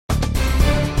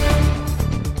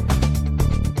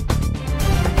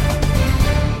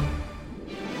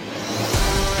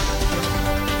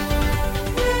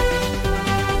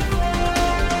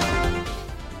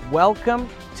Welcome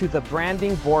to the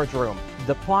Branding Boardroom,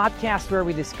 the podcast where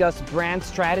we discuss brand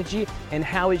strategy and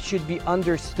how it should be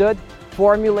understood,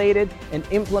 formulated, and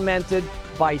implemented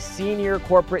by senior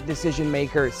corporate decision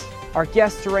makers. Our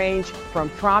guests range from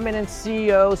prominent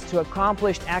CEOs to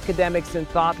accomplished academics and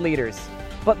thought leaders.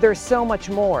 But there's so much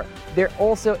more. They're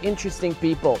also interesting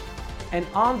people. And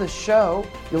on the show,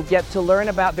 you'll get to learn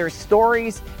about their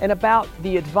stories and about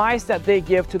the advice that they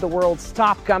give to the world's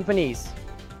top companies.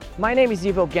 My name is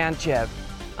Ivo Gantchev.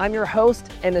 I'm your host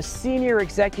and a senior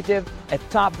executive at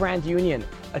Top Brand Union,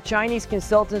 a Chinese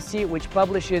consultancy which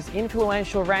publishes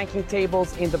influential ranking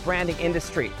tables in the branding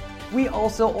industry. We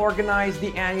also organize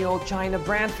the annual China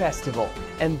Brand Festival,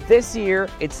 and this year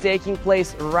it's taking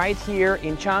place right here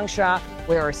in Changsha,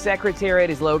 where our secretariat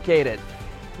is located.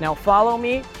 Now follow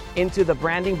me into the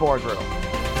Branding Boardroom.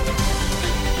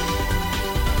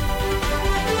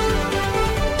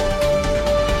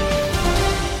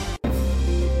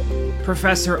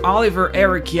 Professor Oliver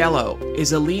Errichiello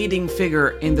is a leading figure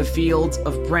in the fields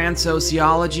of brand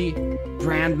sociology,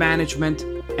 brand management,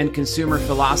 and consumer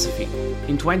philosophy.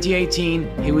 In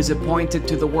 2018, he was appointed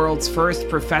to the world's first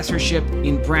professorship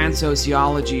in brand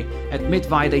sociology at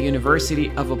Mittweida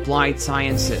University of Applied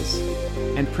Sciences,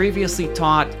 and previously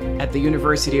taught at the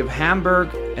University of Hamburg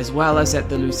as well as at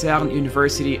the Lucerne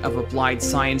University of Applied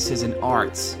Sciences and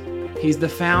Arts. He's the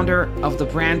founder of the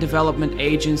brand development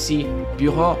agency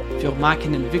Büro für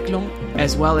Markenentwicklung,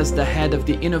 as well as the head of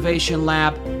the innovation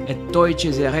lab at Deutsche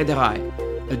Reederei,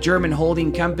 a German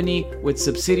holding company with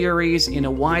subsidiaries in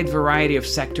a wide variety of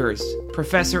sectors.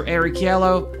 Professor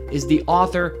Errichiello is the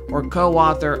author or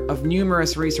co-author of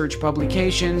numerous research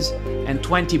publications and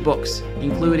 20 books,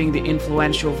 including the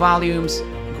influential volumes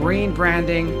Green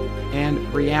Branding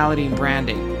and Reality in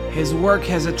Branding. His work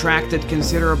has attracted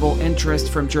considerable interest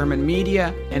from German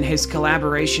media, and his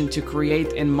collaboration to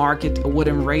create and market a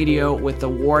wooden radio with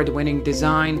award-winning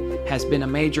design has been a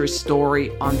major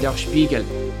story on Der Spiegel.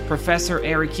 Professor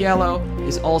Errichiello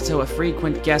is also a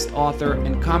frequent guest author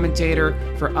and commentator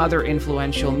for other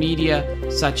influential media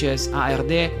such as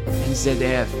ARD and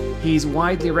ZDF. He is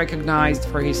widely recognized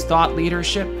for his thought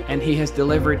leadership, and he has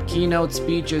delivered keynote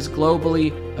speeches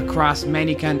globally across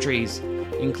many countries,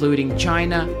 including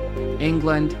China,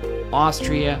 England,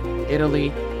 Austria,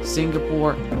 Italy,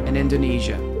 Singapore, and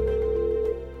Indonesia.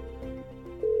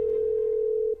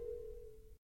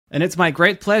 And it's my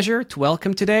great pleasure to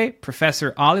welcome today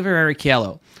Professor Oliver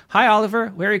Errichiello. Hi, Oliver.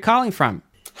 Where are you calling from?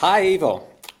 Hi, Ivo.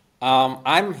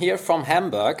 I'm here from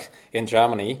Hamburg in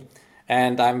Germany,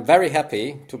 and I'm very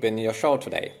happy to be in your show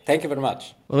today. Thank you very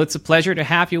much. Well, it's a pleasure to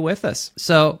have you with us.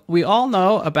 So we all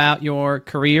know about your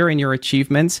career and your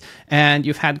achievements, and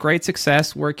you've had great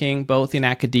success working both in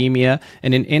academia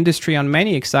and in industry on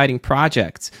many exciting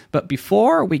projects. But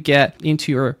before we get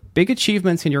into your big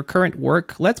achievements in your current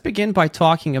work, let's begin by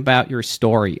talking about your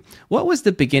story. What was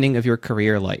the beginning of your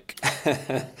career like?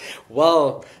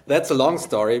 Well, that's a long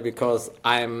story because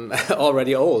I'm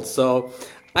already old, so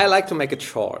I like to make it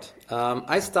short.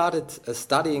 I started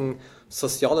studying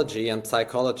sociology and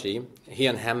psychology here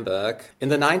in Hamburg in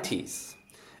the 90s.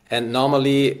 And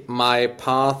normally my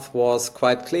path was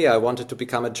quite clear. I wanted to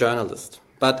become a journalist.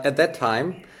 But at that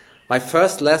time, my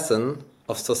first lesson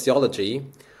of sociology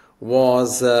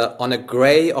was on a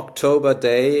grey October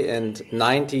day in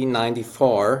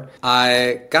 1994.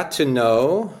 I got to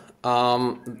know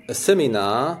a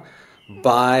seminar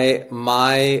by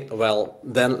my,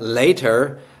 then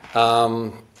later,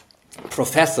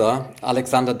 Professor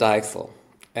Alexander Dijksel.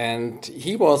 And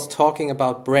he was talking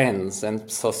about brands and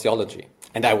sociology.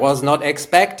 And I was not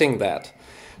expecting that.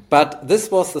 But this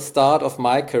was the start of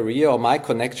my career or my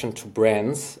connection to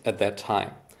brands at that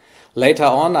time. Later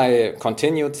on, I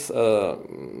continued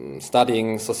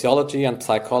studying sociology and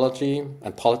psychology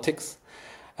and politics.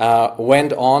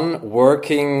 Went on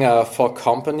working for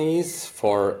companies,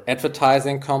 for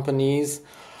advertising companies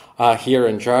here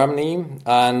in Germany,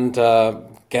 and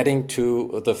getting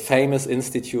to the famous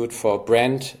Institute for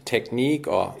Brand Technique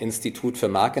or Institut für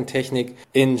Markentechnik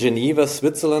in Geneva,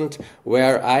 Switzerland,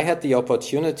 where I had the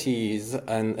opportunities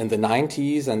in the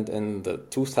 90s and in the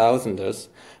 2000s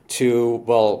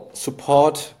to,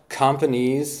 support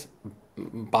companies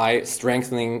by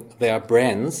strengthening their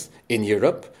brands in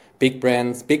Europe, big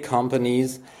brands, big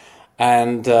companies.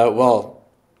 And,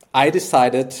 I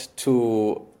decided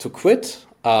to quit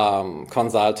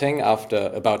consulting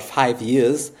after about 5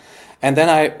 years. And then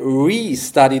I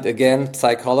re-studied again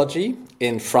psychology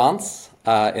in France,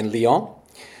 in Lyon.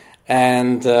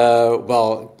 And,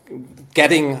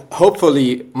 getting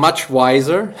hopefully much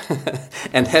wiser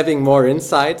and having more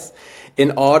insights in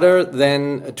order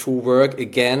then to work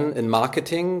again in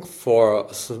marketing for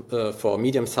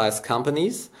medium-sized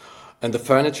companies in the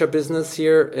furniture business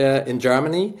here in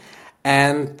Germany.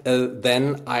 And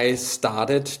then I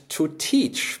started to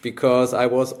teach because I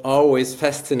was always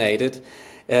fascinated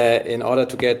in order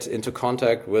to get into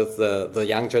contact with the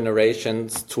young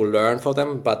generations to learn for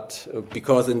them. But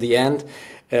because in the end,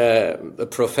 a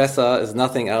professor is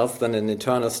nothing else than an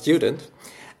eternal student.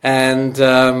 And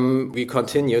we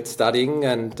continued studying,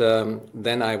 and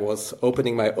then I was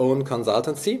opening my own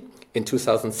consultancy in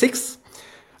 2006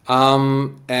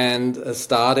 and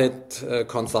started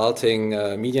consulting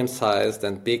medium-sized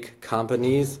and big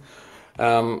companies,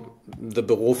 the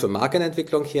Büro für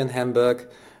Markenentwicklung here in Hamburg.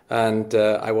 And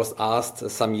I was asked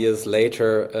some years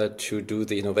later to do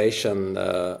the innovation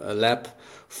lab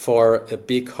for a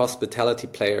big hospitality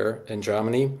player in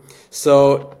Germany.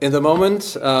 So in the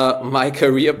moment, my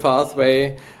career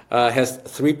pathway has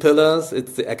 3 pillars.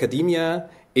 It's the academia,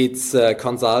 it's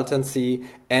consultancy,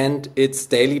 and it's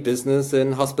daily business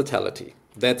in hospitality.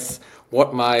 That's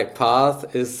what my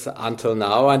path is until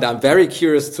now, and I'm very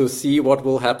curious to see what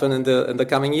will happen in the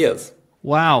coming years.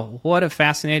 Wow, what a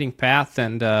fascinating path,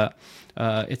 and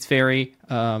it's very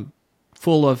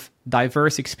full of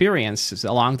diverse experiences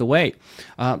along the way.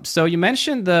 So you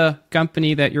mentioned the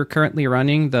company that you're currently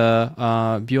running, the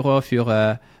Büro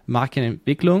für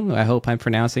Markenentwicklung. I hope I'm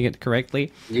pronouncing it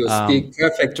correctly. You speak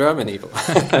perfect German, Ivo.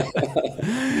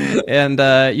 And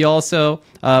you also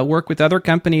work with other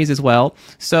companies as well.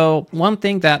 So one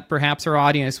thing that perhaps our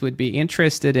audience would be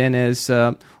interested in is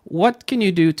what can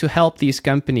you do to help these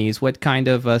companies? What kind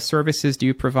of services do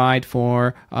you provide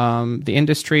for the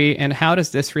industry? And how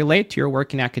does this relate to your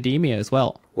work in academia as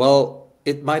well? Well,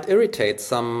 it might irritate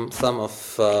some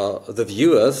of the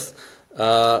viewers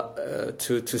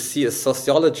to see a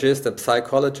sociologist, a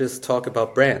psychologist talk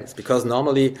about brands, because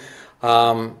normally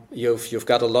you've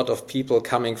got a lot of people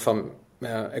coming from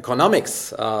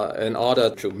economics in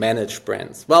order to manage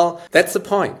brands. Well, that's the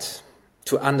point.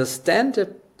 To understand a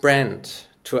brand,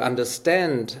 to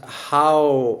understand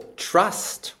how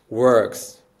trust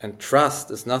works, and trust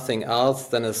is nothing else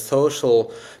than a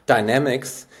social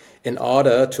dynamics in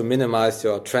order to minimize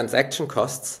your transaction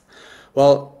costs.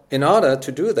 Well, in order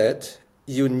to do that,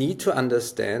 you need to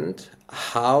understand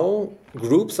how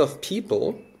groups of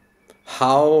people,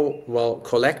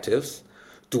 collectives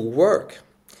do work.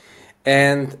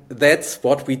 And that's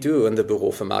what we do in the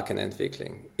Büro für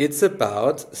Markenentwicklung. It's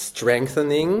about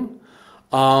strengthening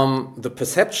the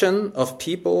perception of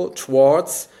people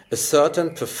towards a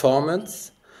certain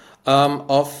performance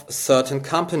of certain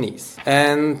companies.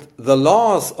 And the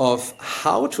laws of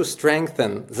how to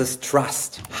strengthen this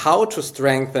trust, how to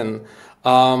strengthen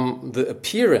the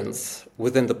appearance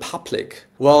within the public.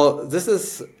 Well, this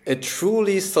is a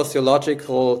truly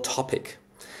sociological topic.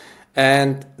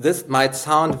 And this might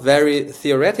sound very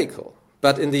theoretical,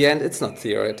 but in the end it's not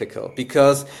theoretical,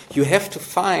 because you have to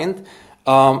find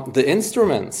the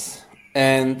instruments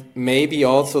and maybe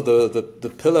also the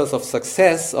pillars of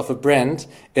success of a brand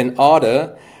in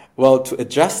order, to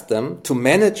adjust them, to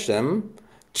manage them,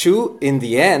 to, in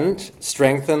the end,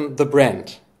 strengthen the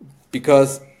brand.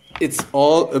 Because it's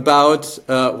all about,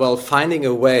 finding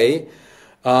a way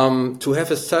to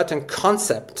have a certain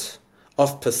concept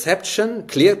of perception,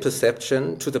 clear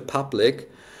perception to the public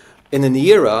in an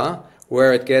era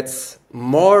where it gets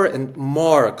more and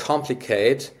more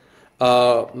complicated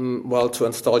to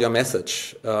install your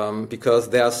message, because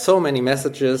there are so many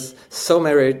messages, so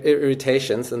many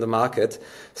irritations in the market,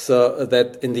 so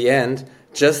that in the end,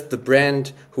 just the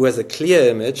brand who has a clear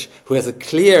image, who has a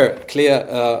clear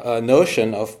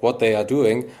notion of what they are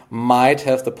doing, might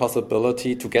have the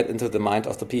possibility to get into the mind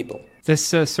of the people. This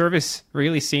service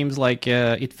really seems like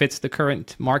it fits the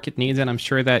current market needs, and I'm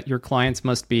sure that your clients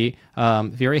must be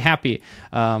very happy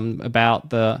about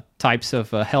the types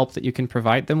of help that you can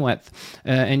provide them with.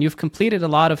 And you've completed a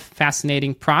lot of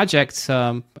fascinating projects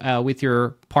with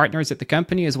your partners at the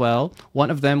company as well. One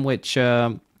of them, which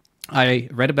I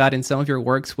read about in some of your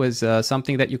works, was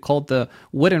something that you called the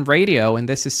wooden radio, and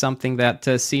this is something that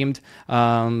seemed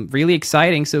really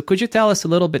exciting. So could you tell us a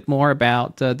little bit more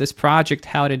about this project?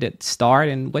 How did it start,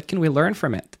 and what can we learn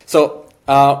from it? So,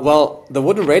 the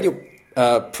wooden radio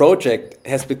project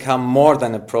has become more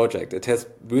than a project. It has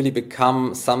really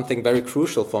become something very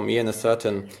crucial for me in a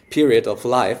certain period of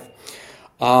life.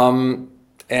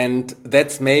 And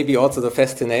that's maybe also the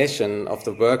fascination of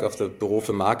the work of the Büro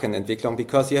für Markenentwicklung,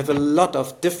 because you have a lot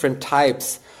of different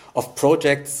types of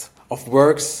projects, of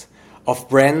works, of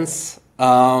brands,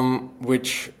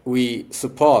 which we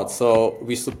support. So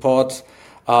we support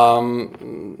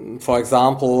For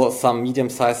example, some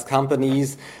medium-sized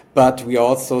companies, but we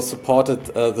also supported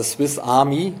the Swiss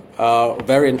Army,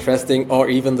 very interesting, or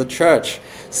even the church.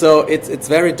 So it's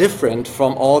very different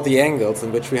from all the angles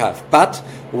in which we have. But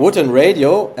wooden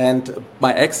radio, and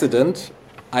by accident,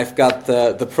 I've got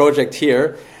the project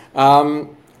here,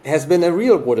 has been a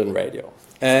real wooden radio.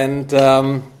 And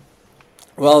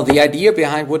well, the idea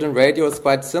behind wooden radio is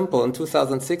quite simple. In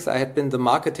 2006, I had been the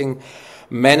marketing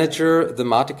manager, the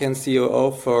marketing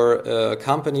COO for a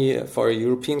company, for a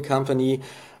European company,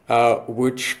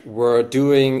 which were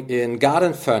doing in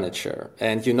garden furniture.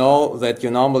 And you know that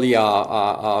you normally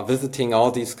are visiting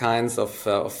all these kinds of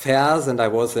fairs. And I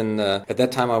was at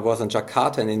that time I was in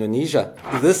Jakarta in Indonesia.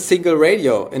 This single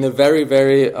radio in a very,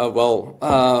 very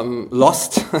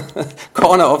lost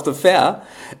corner of the fair.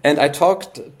 And I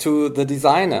talked to the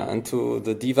designer and to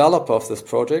the developer of this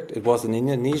project. It was an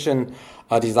Indonesian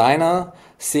designer,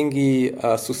 Singgi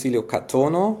Susilo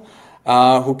Katono,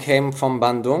 who came from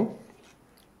Bandung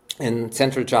in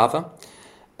Central Java.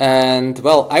 And,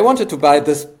 well, I wanted to buy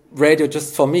this radio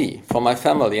just for me, for my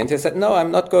family. And he said, no,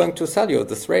 I'm not going to sell you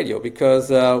this radio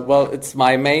because, it's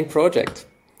my main project.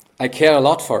 I care a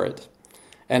lot for it.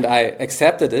 And I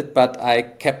accepted it, but I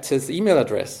kept his email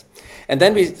address. And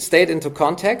then we stayed into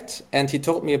contact, and he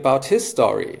told me about his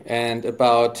story and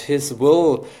about his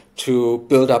will to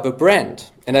build up a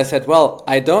brand. And I said, well,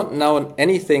 I don't know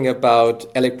anything about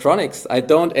electronics. I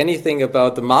don't know anything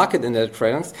about the market in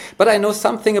electronics, but I know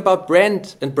something about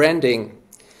brand and branding.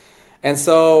 And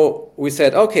so we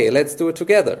said, okay, let's do it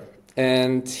together.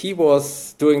 And he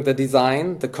was doing the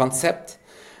design, the concept,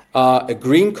 a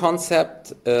green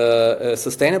concept, a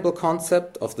sustainable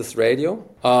concept of this radio,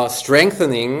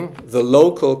 strengthening the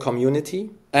local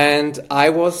community. And I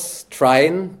was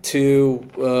trying to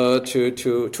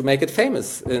make it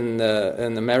famous in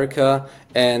America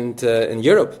and in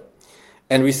Europe.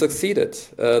 And we succeeded.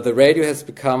 The radio has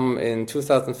become, in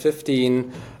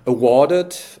 2015,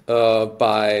 awarded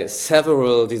by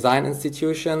several design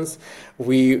institutions.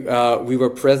 We were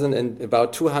present in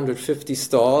about 250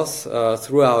 stores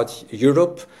throughout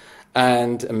Europe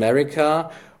and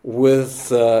America,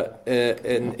 with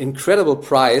an incredible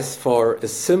price for a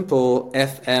simple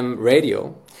FM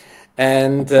radio.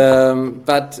 And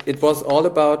but it was all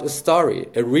about a story,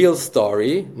 a real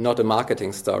story, not a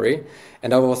marketing story.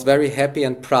 And I was very happy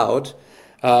and proud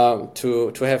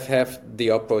to have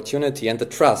the opportunity and the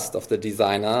trust of the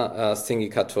designer,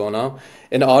 Singgi Katono,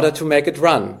 in order to make it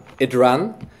run. It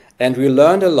ran, and we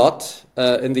learned a lot.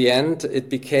 In the end, it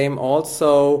became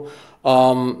also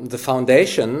the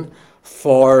foundation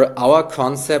for our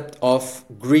concept of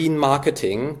green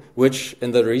marketing, which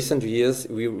in the recent years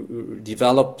we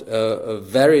developed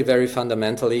very, very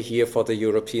fundamentally here for the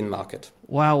European market.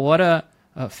 Wow, what a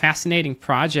fascinating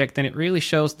project, and it really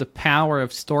shows the power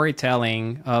of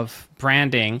storytelling, of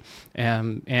branding,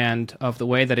 and of the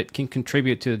way that it can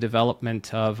contribute to the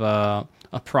development of a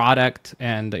product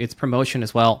and its promotion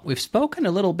as well. We've spoken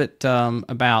a little bit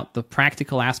about the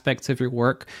practical aspects of your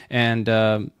work and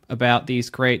about these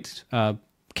great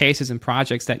cases and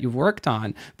projects that you've worked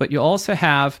on, but you also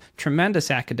have tremendous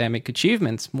academic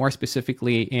achievements, more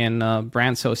specifically in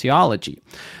brand sociology.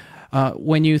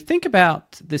 When you think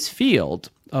about this field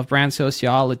of brand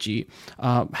sociology,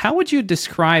 how would you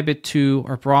describe it to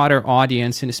a broader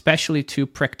audience, and especially to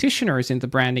practitioners in the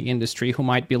branding industry who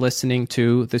might be listening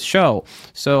to the show?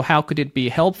 So how could it be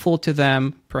helpful to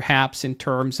them, perhaps in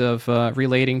terms of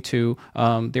relating to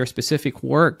their specific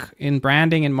work in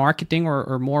branding and marketing,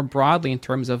 or more broadly in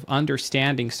terms of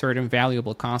understanding certain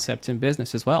valuable concepts in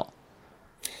business as well?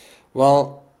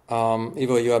 Well,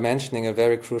 Ivo, you are mentioning a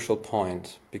very crucial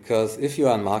point, because if you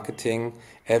are in marketing,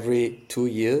 every 2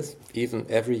 years, even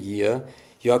every year,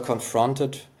 you are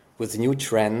confronted with new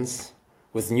trends,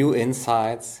 with new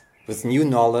insights, with new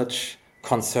knowledge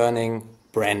concerning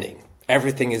branding.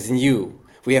 Everything is new.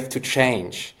 We have to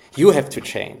change. You have to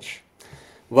change.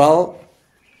 Well,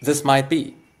 this might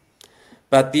be.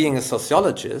 But being a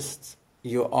sociologist,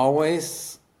 you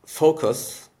always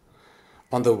focus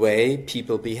on the way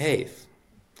people behave.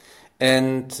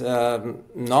 And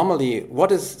normally,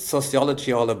 what is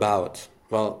sociology all about?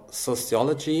 Well,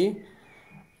 sociology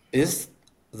is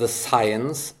the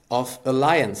science of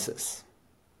alliances.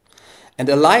 And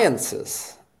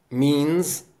alliances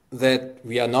means that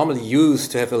we are normally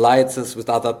used to have alliances with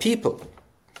other people.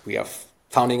 We are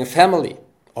founding a family,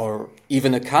 or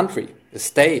even a country, a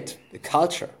state, a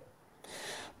culture.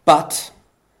 But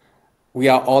we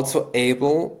are also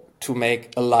able to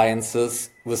make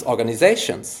alliances with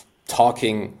organizations,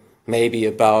 talking maybe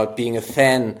about being a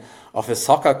fan of a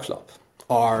soccer club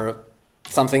or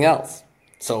something else.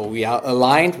 So we are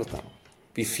aligned with them.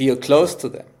 We feel close to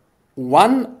them.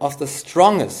 One of the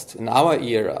strongest in our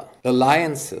era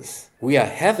alliances we are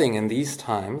having in these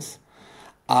times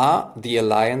are the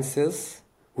alliances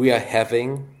we are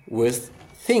having with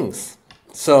things.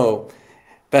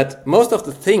 But most of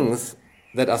the things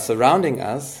that are surrounding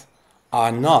us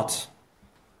are not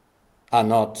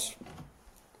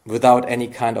without any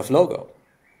kind of logo.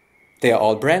 They are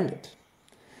all branded.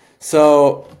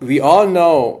 So we all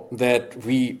know that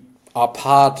we are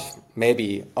part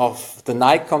maybe of the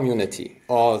Nike community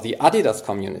or the Adidas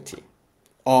community,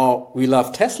 or we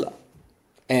love Tesla,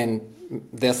 and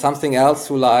there's something else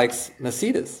who likes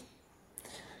Mercedes.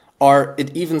 Or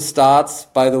it even starts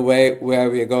by the way where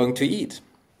we are going to eat.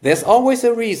 There's always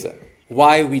a reason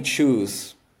why we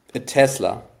choose a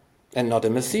Tesla and not a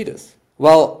Mercedes.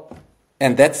 Well,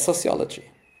 and that's sociology.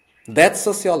 That's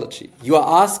sociology. You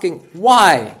are asking,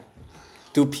 why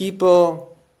do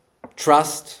people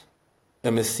trust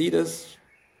a Mercedes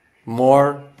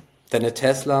more than a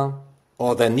Tesla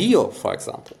or than NIO, for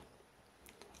example?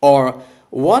 Or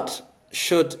what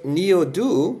should NIO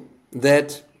do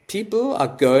that people are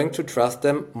going to trust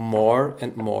them more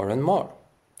and more and more?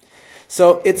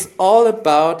 So it's all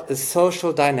about a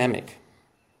social dynamic.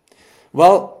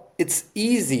 Well, it's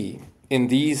easy in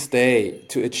these days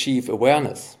to achieve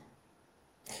awareness.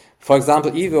 For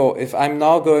example, Ivo, if I'm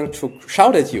now going to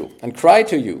shout at you and cry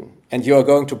to you, and you are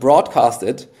going to broadcast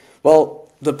it, well,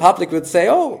 the public would say,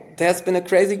 oh, there's been a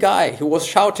crazy guy who was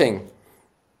shouting.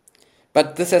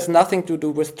 But this has nothing to do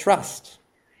with trust.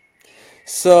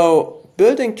 So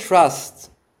building trust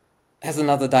has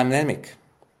another dynamic.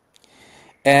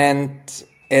 And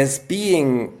as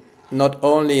being not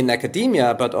only in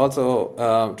academia, but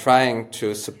also trying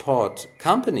to support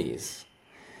companies,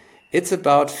 it's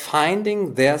about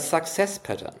finding their success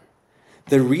pattern.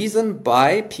 The reason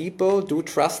why people do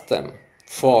trust them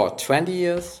for 20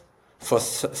 years, for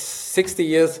 60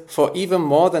 years, for even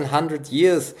more than 100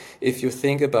 years, if you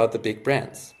think about the big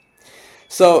brands.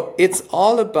 So it's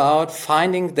all about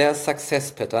finding their success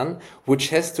pattern, which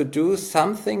has to do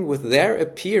something with their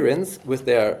appearance, with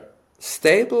their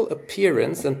stable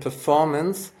appearance and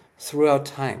performance throughout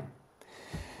time.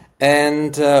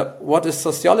 And what a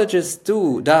sociologist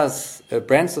does, a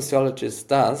brand sociologist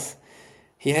does,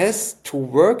 he has to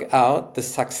work out the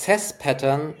success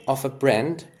pattern of a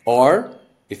brand, or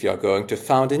if you are going to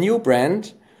found a new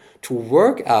brand, to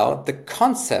work out the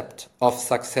concept of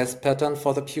success pattern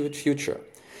for the future.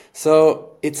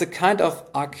 So it's a kind of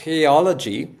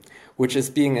archaeology which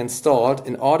is being installed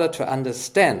in order to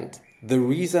understand the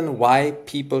reason why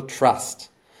people trust.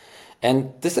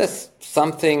 And this is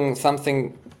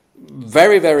something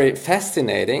very, very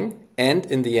fascinating. And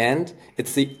in the end,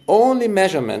 it's the only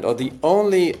measurement or the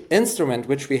only instrument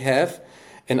which we have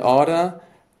in order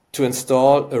to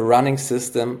install a running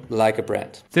system like a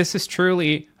brand. This is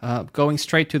truly going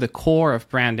straight to the core of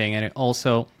branding, and it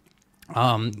also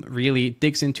really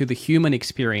digs into the human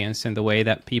experience and the way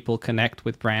that people connect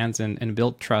with brands and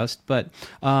build trust. But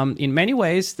in many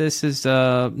ways, this is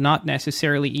not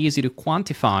necessarily easy to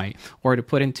quantify or to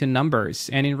put into numbers.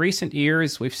 And in recent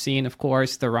years, we've seen, of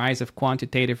course, the rise of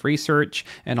quantitative research,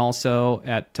 and also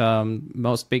at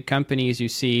most big companies, you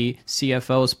see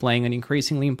CFOs playing an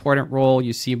increasingly important role.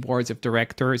 You see boards of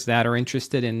directors that are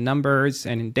interested in numbers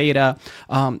and in data.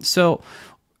 So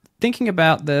thinking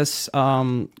about this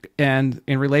and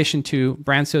in relation to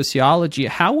brand sociology,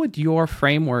 how would your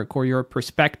framework or your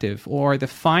perspective or the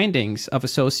findings of a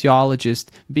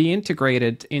sociologist be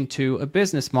integrated into a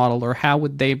business model, or how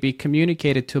would they be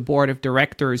communicated to a board of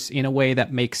directors in a way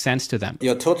that makes sense to them?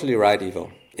 You're totally right,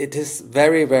 Ivo. It is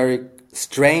very, very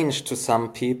strange to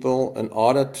some people in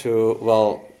order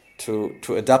to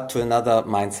adapt to another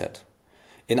mindset.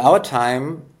 In our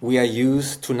time, we are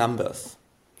used to numbers.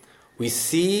 We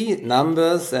see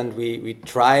numbers and we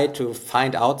try to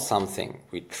find out something.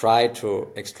 We try to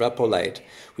extrapolate.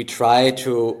 We try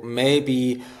to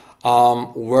maybe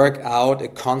work out a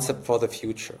concept for the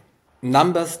future.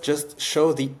 Numbers just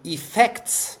show the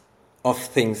effects of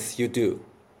things you do.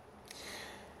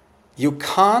 You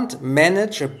can't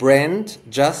manage a brand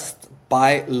just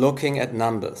by looking at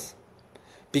numbers,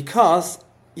 because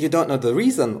you don't know the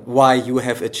reason why you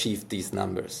have achieved these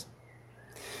numbers.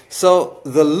 So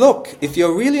the look, if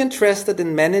you're really interested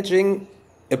in managing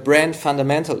a brand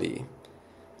fundamentally,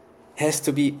 has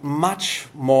to be much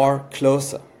more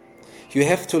closer. You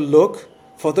have to look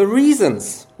for the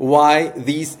reasons why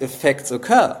these effects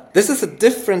occur. This is a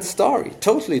different story,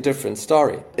 totally different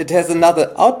story. It has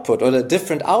another output or a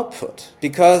different output,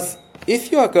 because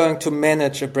if you are going to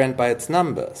manage a brand by its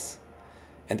numbers,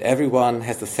 and everyone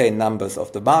has the same numbers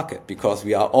of the market because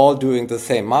we are all doing the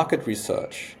same market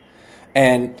research.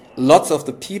 And lots of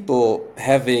the people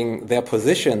having their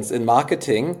positions in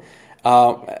marketing,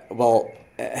 have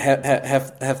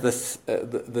this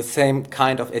the same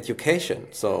kind of education,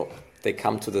 so they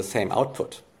come to the same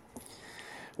output.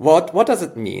 What does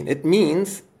it mean? It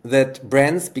means that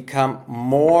brands become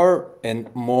more and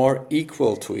more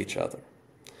equal to each other.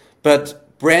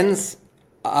 But brands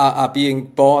are being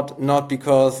bought not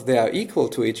because they are equal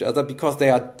to each other, because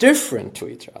they are different to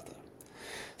each other.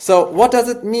 So what does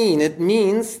it mean? It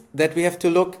means that we have to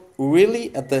look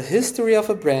really at the history of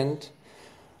a brand,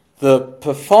 the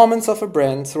performance of a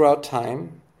brand throughout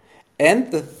time,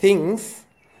 and the things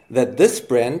that this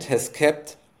brand has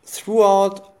kept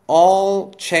throughout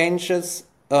all changes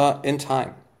in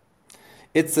time.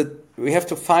 We have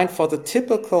to find for the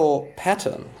typical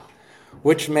pattern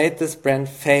which made this brand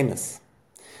famous.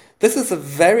 This is a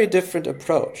very different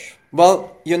approach.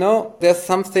 Well, there's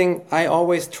something I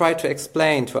always try to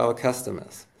explain to our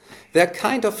customers. There are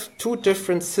kind of two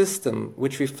different systems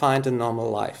which we find in normal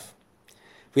life.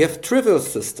 We have trivial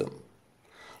system,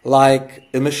 like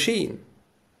a machine.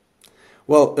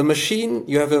 Well, a machine,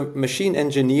 you have a machine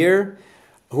engineer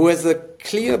who has a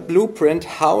clear blueprint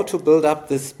how to build up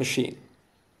this machine.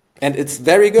 And it's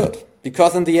very good,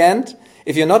 because in the end,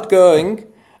 if you're not going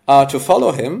to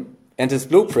follow him and his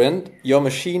blueprint, your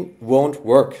machine won't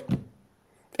work.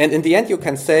 And in the end, you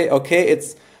can say, okay,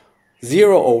 it's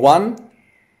 0 or 1,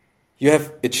 you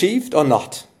have achieved or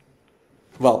not.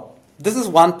 Well, this is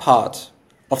one part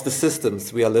of the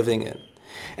systems we are living in.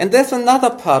 And there's another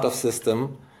part of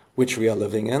system which we are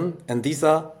living in, and these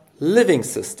are living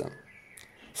systems.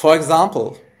 For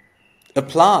example, a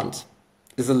plant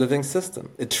is a living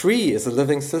system. A tree is a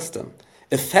living system.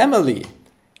 A family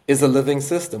is a living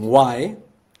system. Why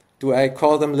do I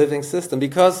call them living system?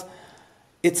 Because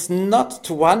it's not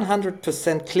to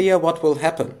 100% clear what will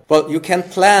happen. Well, you can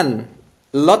plan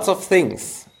lots of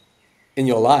things in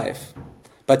your life,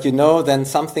 but then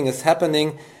something is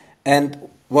happening, and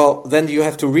then you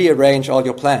have to rearrange all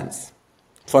your plans.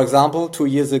 For example, 2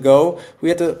 years ago, we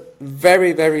had a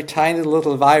very, very tiny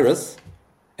little virus,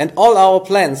 and all our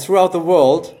plans throughout the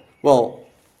world,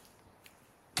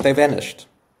 they vanished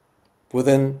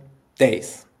within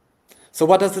days. So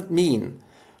what does it mean?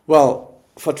 Well,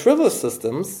 for trivial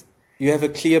systems, you have a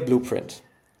clear blueprint.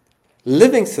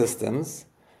 Living systems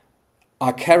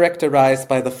are characterized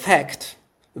by the fact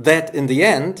that in the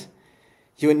end,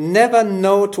 you never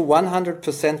know to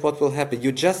 100% what will happen.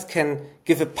 You just can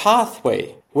give a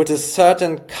pathway with a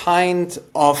certain kind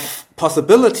of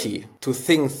possibility to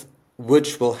things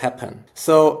which will happen.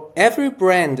 So every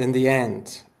brand in the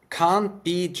end can't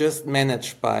be just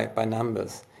managed by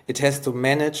numbers. It has to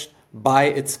manage by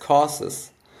its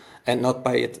causes and not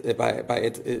by its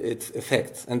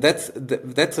effects. And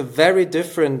that's a very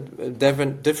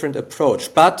different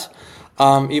approach. But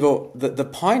Ivo, the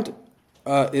point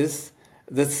is,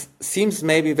 this seems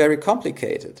maybe very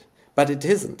complicated, but it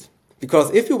isn't.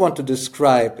 Because if you want to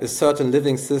describe a certain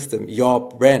living system, your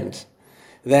brand,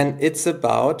 then it's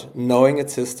about knowing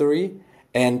its history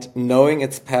and knowing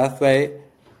its pathway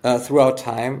throughout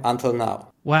time until now.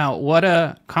 Wow, what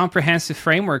a comprehensive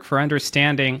framework for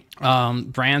understanding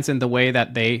brands and the way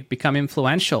that they become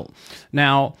influential.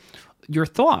 Now, your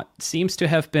thought seems to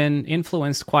have been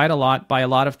influenced quite a lot by a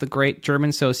lot of the great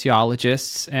German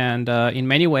sociologists, and in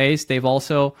many ways, they've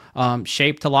also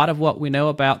shaped a lot of what we know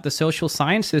about the social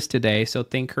sciences today. So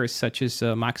thinkers such as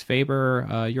Max Weber,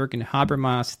 Jürgen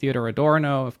Habermas, Theodor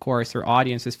Adorno, of course, our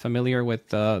audience is familiar with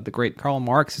the great Karl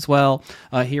Marx as well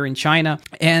here in China.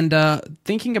 And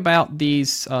thinking about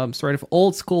these sort of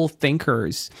old school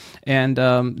thinkers and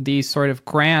these sort of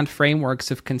grand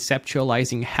frameworks of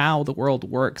conceptualizing how the world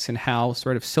works and how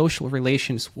sort of social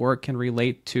relations work and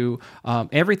relate to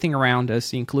everything around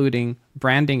us, including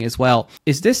branding as well.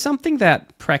 Is this something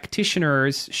that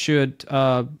practitioners should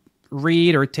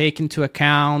read or take into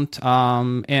account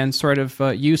and sort of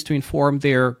use to inform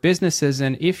their businesses?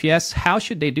 And if yes, how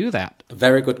should they do that?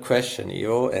 Very good question,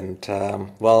 Io. And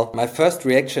my first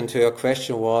reaction to your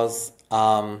question was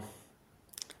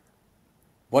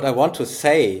what I want to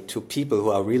say to people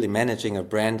who are really managing a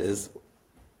brand is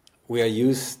we are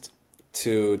used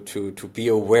to be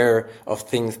aware of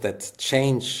things that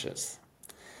changes.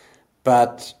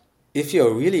 But if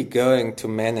you're really going to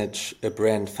manage a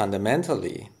brand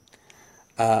fundamentally,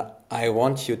 I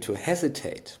want you to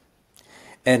hesitate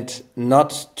and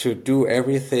not to do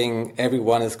everything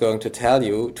everyone is going to tell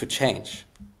you to change.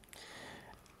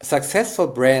 Successful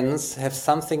brands have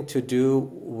something to do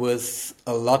with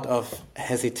a lot of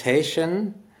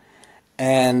hesitation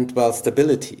and,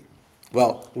 stability.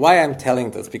 Well, why I'm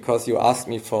telling this? Because you asked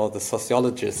me for the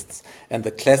sociologists and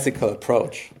the classical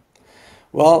approach.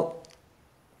 Well,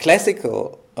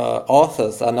 classical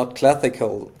authors are not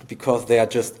classical because they are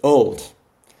just old.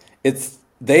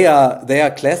 They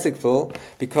are classical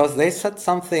because they said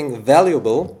something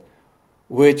valuable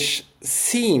which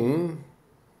seem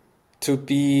to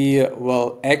be,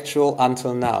 well, actual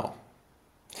until now.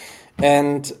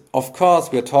 And of course,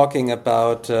 we're talking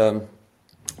about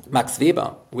Max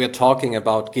Weber, we're talking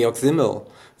about Georg Simmel,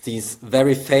 these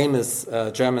very famous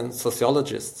German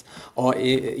sociologists, or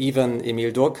even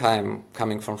Emile Durkheim,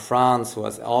 coming from France, who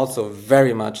has also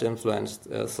very much influenced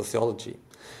sociology.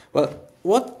 Well,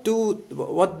 what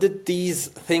did these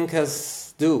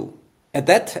thinkers do? At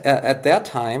their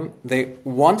time, they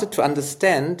wanted to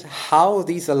understand how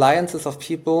these alliances of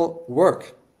people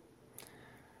work.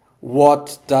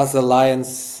 What does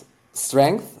alliance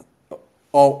strength,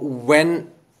 or when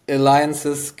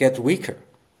alliances get weaker?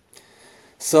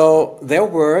 So their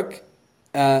work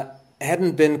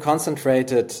hadn't been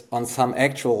concentrated on some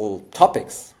actual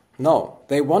topics. No,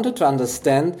 they wanted to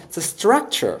understand the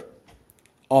structure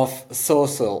of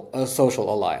social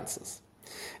alliances.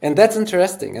 And that's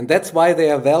interesting, and that's why they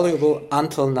are valuable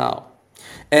until now.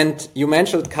 And you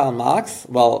mentioned Karl Marx.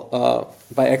 Well,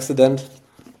 by accident,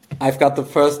 I've got the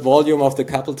first volume of The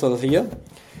Capital here,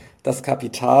 Das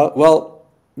Kapital. Well,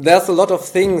 there's a lot of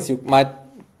things you might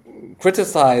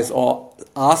criticize or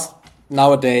ask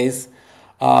nowadays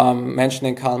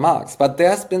mentioning Karl Marx. But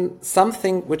there's been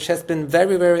something which has been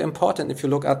very, very important if you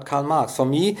look at Karl Marx. For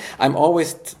me, I'm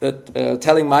always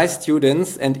telling my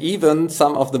students and even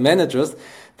some of the managers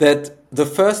that the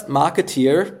first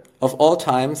marketeer of all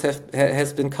times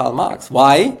has been Karl Marx.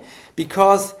 Why?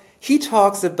 Because he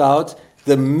talks about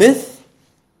the myth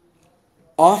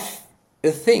of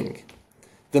a thing,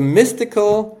 the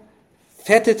mystical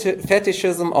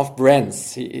fetishism of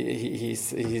brands,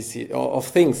 of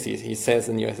things, he says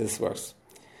in his works,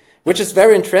 which is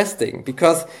very interesting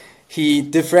because he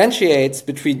differentiates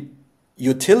between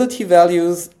utility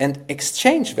values and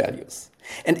exchange values.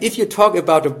 And if you talk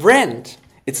about a brand,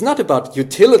 it's not about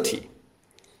utility.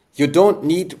 You don't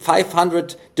need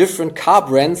 500 different car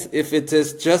brands if it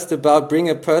is just about bring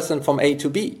a person from A to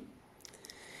B.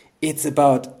 It's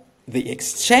about the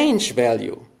exchange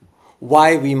value,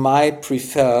 why we might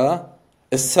prefer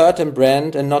a certain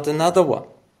brand and not another one.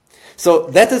 So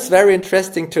that is very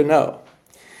interesting to know.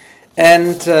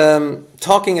 And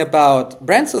talking about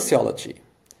brand sociology,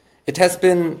 it has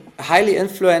been highly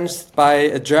influenced by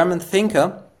a German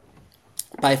thinker,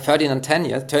 by Ferdinand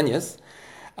Tönnies,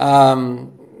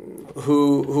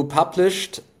 who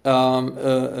published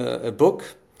a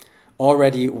book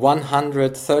already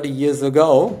 130 years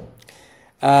ago,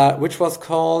 which was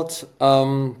called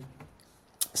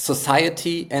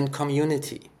Society and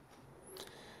Community.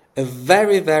 A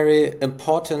very, very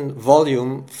important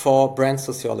volume for brand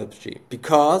sociology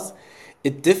because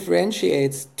it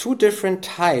differentiates two different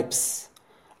types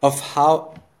of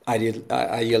how,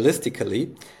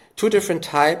 idealistically, two different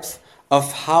types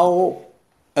of how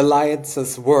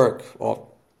alliances work or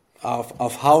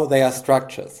of how they are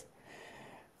structured.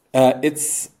 For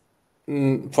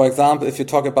example, if you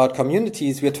talk about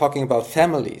communities, we're talking about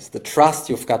families, the trust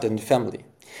you've got in the family.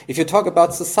 If you talk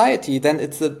about society, then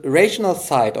it's the rational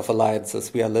side of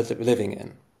alliances we are living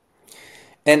in.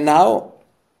 And now,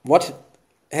 what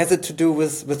has it to do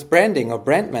with branding or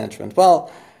brand management?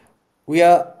 Well, we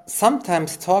are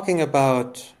sometimes talking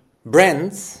about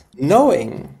brands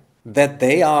knowing that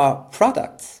they are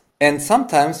products. And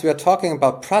sometimes we are talking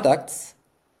about products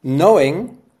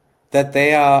knowing that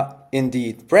they are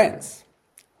indeed brands.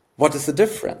 What is the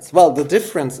difference? Well, the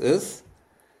difference is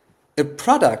a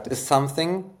product is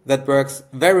something that works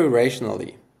very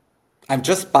rationally. I'm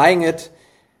just buying it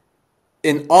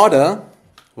in order,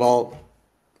 well,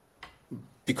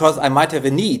 because I might have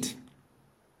a need.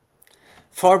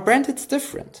 For a brand, it's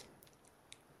different.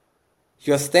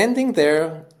 You're standing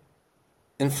there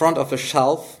in front of a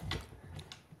shelf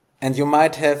and you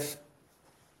might have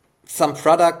some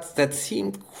products that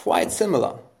seem quite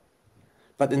similar.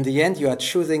 But in the end, you are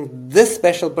choosing this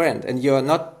special brand and you're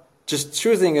not just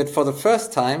choosing it for the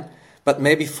first time, but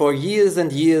maybe for years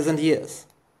and years and years.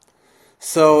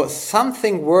 So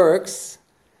something works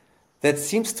that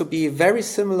seems to be very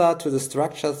similar to the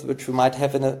structures which we might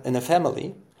have in a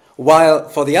family, while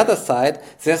for the other side,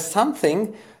 there's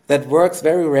something that works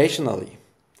very rationally.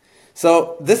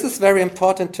 So this is very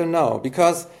important to know,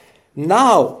 because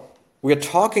now we're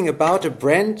talking about a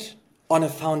brand on a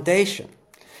foundation.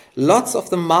 Lots of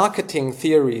the marketing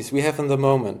theories we have in the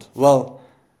moment, well,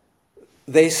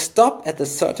 they stop at a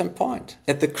certain point,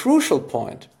 at the crucial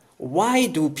point, Why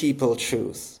do people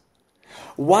choose?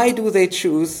 Why do they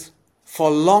choose for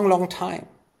a long, long time?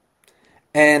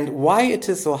 And why it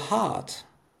is so hard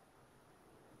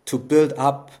to build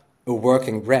up a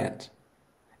working brand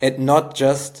and not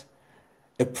just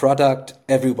a product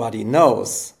everybody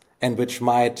knows and which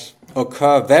might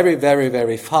occur very, very,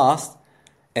 very fast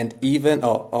and even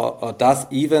or does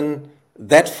even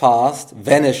that fast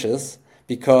vanishes,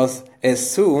 because as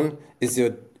soon as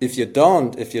if you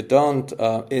don't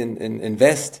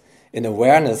invest in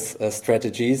awareness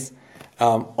strategies,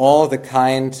 all the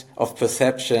kind of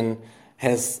perception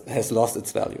has lost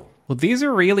its value. Well, these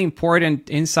are really important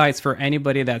insights for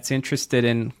anybody that's interested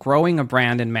in growing a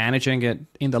brand and managing it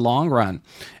in the long run.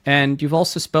 And you've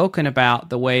also spoken about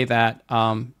the way that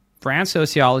brand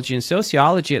sociology and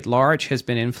sociology at large has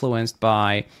been influenced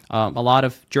by a lot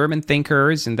of German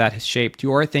thinkers, and that has shaped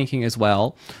your thinking as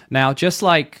well. Now, just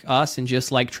like us and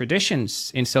just like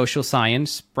traditions in social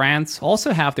science, brands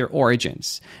also have their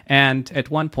origins. And at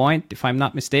one point, if I'm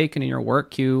not mistaken, in your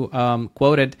work, you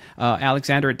quoted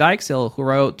Alexander Dijksel, who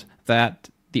wrote that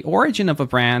the origin of a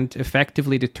brand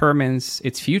effectively determines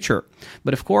its future.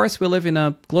 But of course, we live in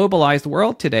a globalized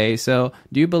world today. So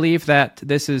do you believe that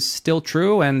this is still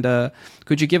true? And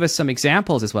could you give us some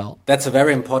examples as well? That's a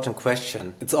very important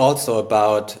question. It's also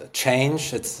about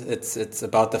change. It's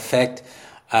about the fact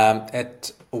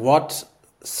at what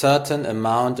certain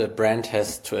amount a brand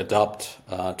has to adapt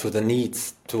to the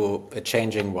needs to a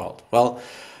changing world. Well,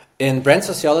 in brand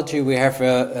sociology, we have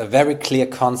a very clear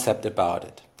concept about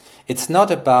it. It's not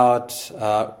about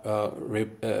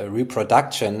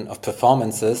reproduction of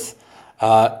performances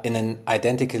in an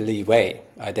identical way.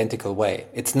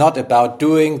 It's not about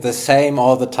doing the same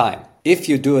all the time. If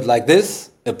you do it like this,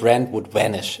 a brand would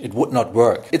vanish. It would not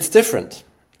work. It's different.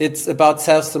 It's about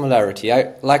self-similarity.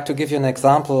 I like to give you an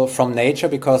example from nature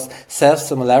because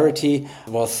self-similarity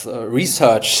was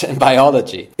researched in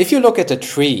biology. If you look at a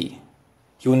tree,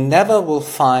 you never will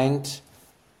find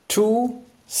two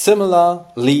similar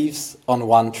leaves on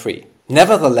one tree.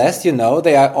 Nevertheless,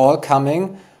 they are all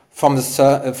coming from the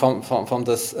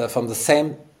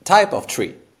same type of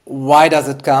tree. Why does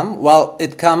it come? Well,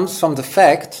 it comes from the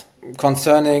fact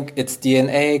concerning its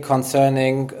DNA,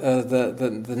 concerning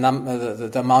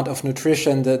the amount of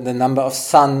nutrition, the number of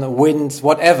sun, winds,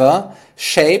 whatever,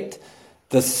 shaped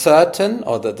the certain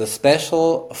or the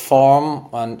special form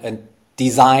and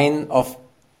design of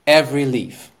every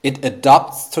leaf. It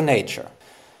adapts to nature.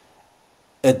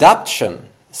 Adaptation,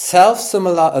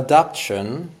 self-similar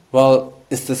adaptation,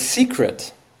 is the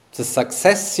secret, the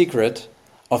success secret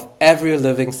of every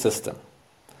living system.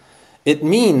 It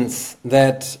means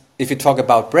that if you talk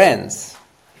about brands,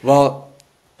 a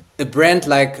brand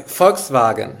like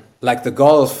Volkswagen, like the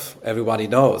Golf everybody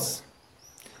knows,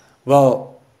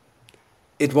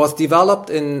 it was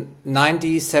developed in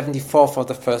 1974 for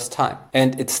the first time,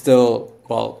 and it still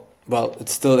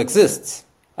exists.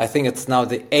 I think it's now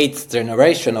the 8th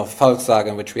generation of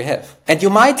Volkswagen which we have. And you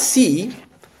might see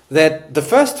that the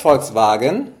first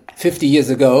Volkswagen 50 years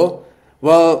ago,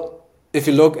 if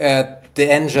you look at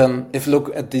the engine, if you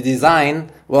look at the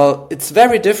design, it's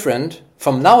very different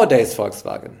from nowadays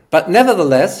Volkswagen. But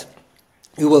nevertheless,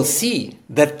 you will see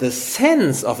that the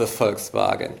sense of a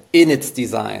Volkswagen in its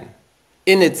design,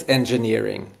 in its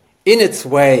engineering, in its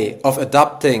way of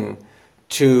adapting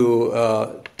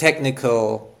to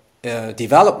technical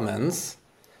developments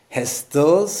has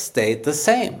still stayed the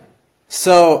same.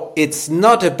 So it's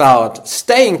not about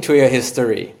staying to your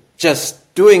history,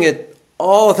 just doing it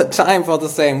all the time for the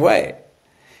same way.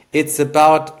 It's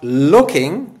about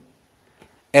looking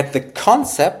at the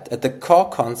concept, at the core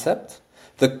concept,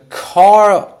 the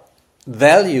core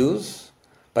values,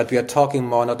 but we are talking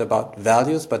more not about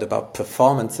values, but about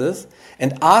performances,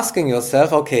 and asking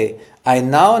yourself, okay, I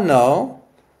now know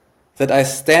that I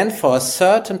stand for a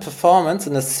certain performance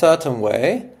in a certain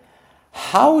way.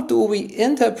 How do we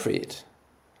interpret?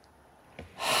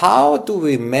 How do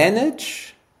we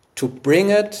manage to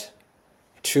bring it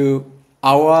to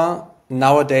our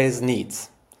nowadays needs?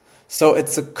 So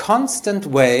it's a constant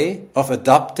way of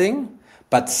adapting,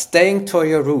 but staying to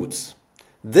your roots.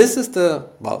 This is the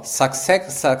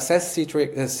success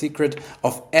secret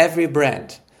of every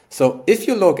brand. So if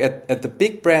you look at the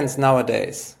big brands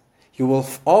nowadays, you will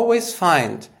always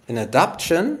find an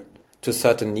adaptation to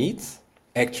certain needs,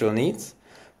 actual needs,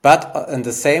 but in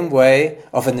the same way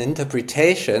of an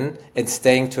interpretation and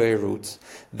staying to your roots.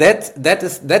 That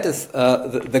is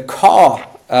the core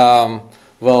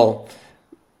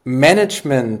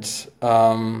management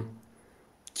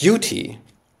duty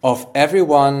of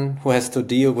everyone who has to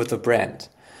deal with a brand,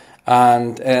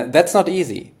 and that's not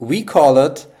easy. We call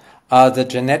it the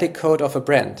genetic code of a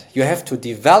brand. You have to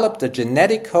develop the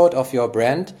genetic code of your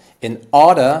brand in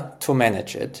order to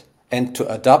manage it and to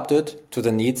adapt it to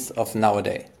the needs of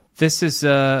nowadays. This is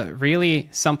really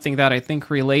something that I think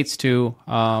relates to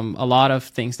a lot of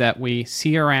things that we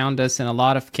see around us and a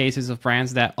lot of cases of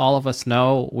brands that all of us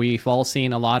know. We've all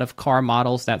seen a lot of car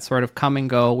models that sort of come and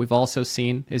go. We've also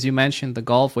seen, as you mentioned, the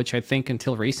Golf, which I think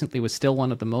until recently was still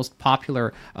one of the most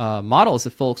popular models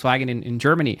of Volkswagen in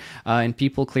Germany. And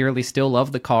people clearly still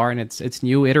love the car and its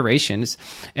new iterations.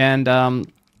 And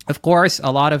of course,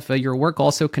 a lot of your work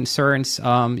also concerns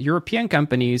European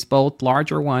companies, both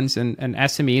larger ones and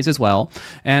SMEs as well.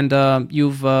 And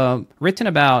you've written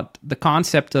about the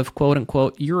concept of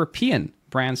quote-unquote European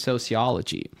brand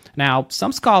sociology. Now,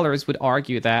 some scholars would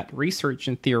argue that research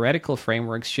and theoretical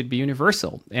frameworks should be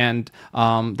universal, and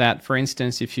that, for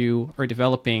instance, if you are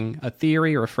developing a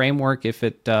theory or a framework, if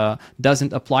it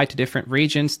doesn't apply to different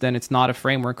regions, then it's not a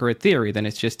framework or a theory, then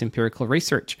it's just empirical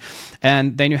research.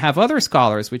 And then you have other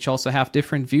scholars which also have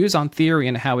different views on theory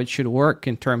and how it should work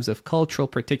in terms of cultural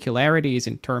particularities,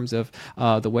 in terms of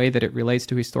the way that it relates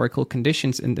to historical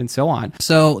conditions, and so on.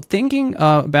 So thinking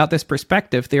about this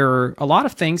perspective, there are a lot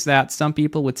of things that some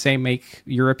people would say make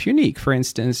Europe unique. For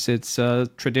instance, its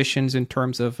traditions in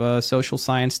terms of social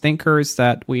science thinkers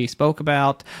that we spoke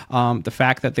about, the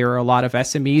fact that there are a lot of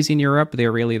SMEs in Europe.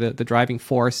 They're really the driving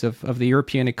force of the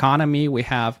European economy. We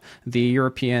have the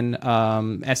European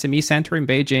SME Center in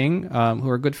Beijing, who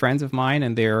are good friends of mine,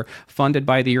 and they're funded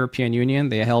by the European Union.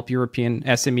 They help European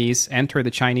SMEs enter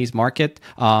the Chinese market,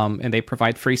 and they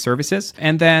provide free services.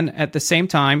 And then at the same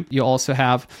time, you also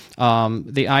have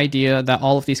the idea that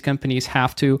all of these companies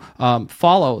have to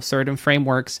follow certain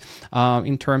frameworks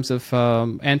in terms of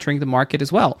entering the market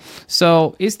as well.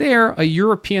 So is there a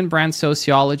European brand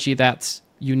sociology that's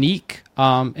unique?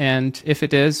 And if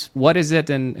it is, what is it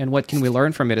and what can we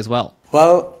learn from it as well?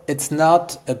 Well, it's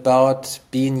not about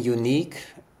being unique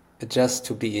just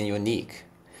to be unique.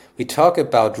 We talk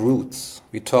about roots.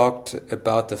 We talked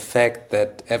about the fact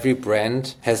that every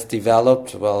brand has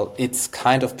developed, its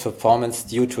kind of performance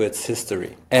due to its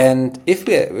history. And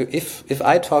if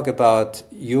I talk about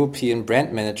European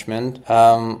brand management,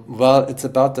 it's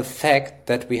about the fact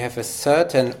that we have a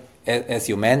certain, as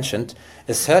you mentioned,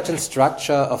 a certain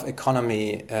structure of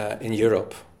economy in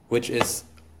Europe, which is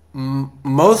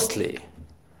mostly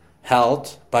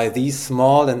held by these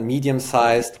small and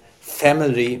medium-sized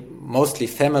mostly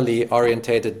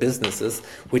family-orientated businesses,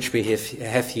 which we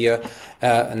have here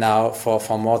now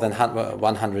for more than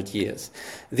 100 years.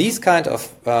 These kind of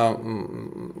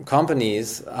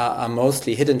companies are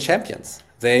mostly hidden champions.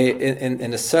 They,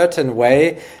 in a certain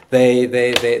way,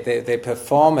 they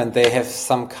perform, and they have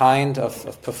some kind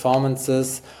of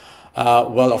performances,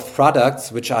 of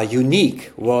products which are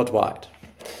unique worldwide.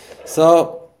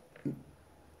 So,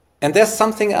 and there's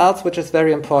something else which is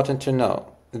very important to know.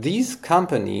 These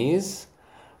companies,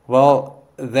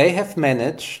 they have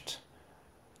managed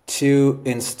to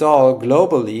install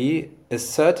globally a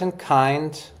certain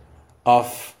kind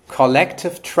of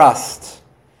collective trust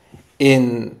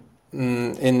in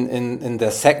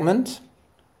their segment,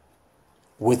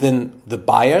 within the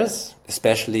buyers,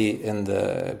 especially in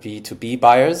the B2B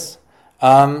buyers,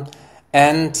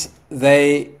 and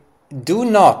they do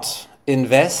not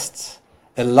invest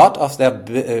a lot of their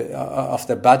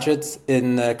budgets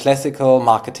in classical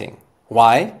marketing.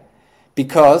 Why?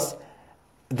 Because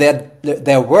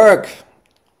their work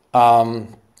of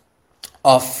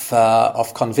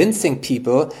convincing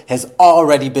people has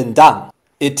already been done.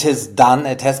 It has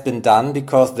been done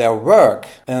because their work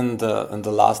in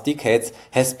the last decades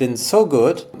has been so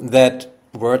good that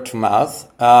word to mouth,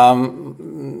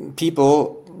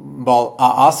 people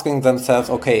are asking themselves,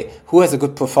 okay, who has a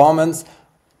good performance?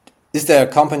 Is there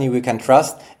a company we can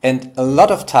trust? And a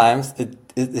lot of times it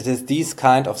is these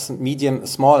kind of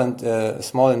small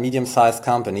and medium-sized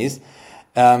companies,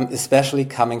 especially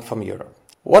coming from Europe.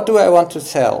 What do I want to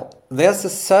tell? There's a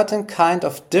certain kind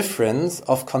of difference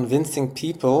of convincing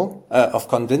people, of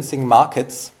convincing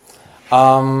markets,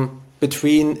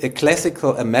 between a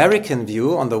classical American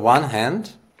view on the one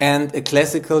hand and a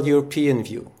classical European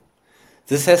view.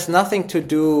 This has nothing to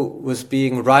do with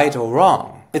being right or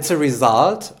wrong. It's a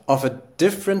result of a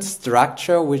different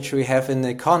structure which we have in the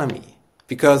economy.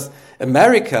 Because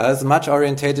America is much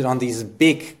orientated on these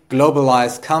big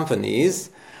globalized companies,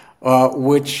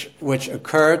 which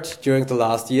occurred during the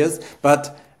last years,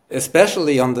 but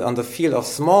especially on the field of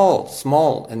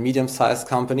small and medium-sized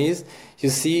companies, you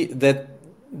see that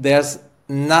there's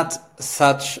not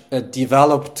such a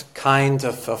developed kind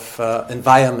of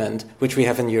environment which we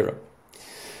have in Europe.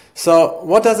 So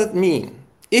what does it mean?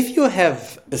 If you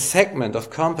have a segment of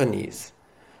companies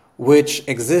which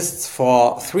exists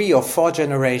for 3 or 4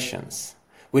 generations,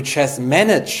 which has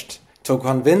managed to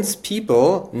convince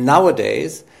people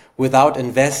nowadays without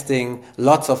investing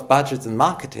lots of budgets in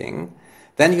marketing,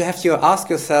 then you have to ask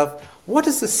yourself, what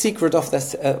is the secret of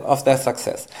their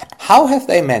success? How have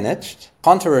they managed,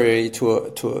 contrary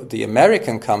to the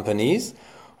American companies,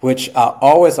 which are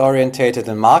always orientated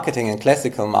in marketing and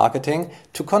classical marketing,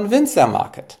 to convince their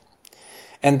market?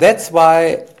 And that's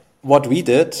why what we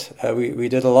did, we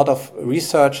did a lot of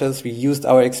researches, we used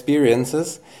our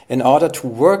experiences in order to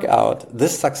work out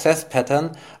this success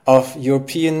pattern of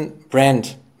European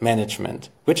brand management,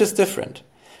 which is different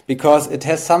because it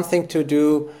has something to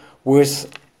do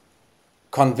with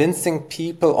convincing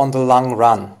people on the long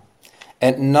run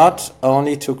and not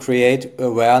only to create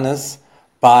awareness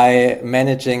by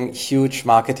managing huge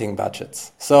marketing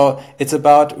budgets. So it's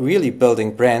about really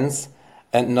building brands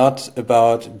and not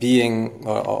about being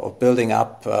or building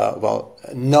up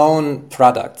known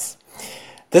products.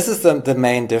 This is the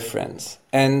main difference.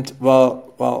 And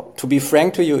to be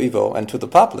frank to you, Ivo, and to the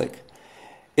public,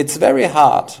 it's very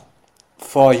hard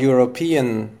for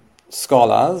European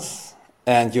scholars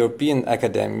and European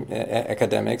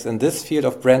academics in this field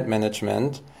of brand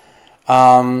management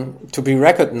to be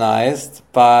recognized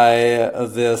by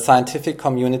the scientific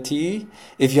community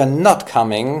if you're not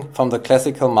coming from the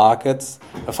classical markets,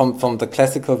 from the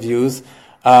classical views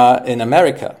in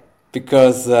America,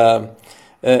 because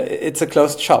it's a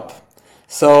closed shop.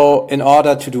 So in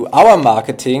order to do our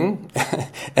marketing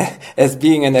as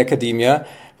being in academia,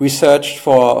 we searched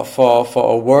for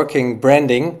a working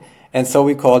branding, and so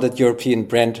we called it European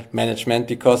brand management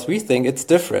because we think it's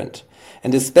different.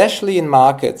 And especially in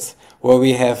markets where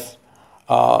we have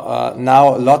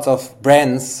now lots of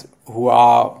brands who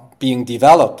are being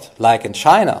developed, like in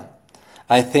China,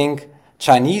 I think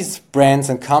Chinese brands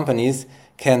and companies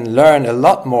can learn a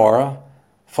lot more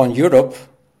from Europe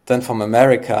than from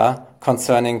America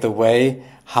concerning the way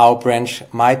how brands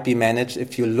might be managed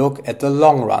if you look at the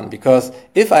long run. Because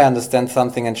if I understand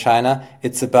something in China,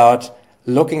 it's about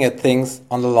looking at things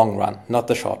on the long run, not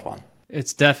the short one.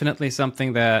 It's definitely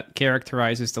something that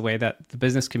characterizes the way that the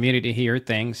business community hear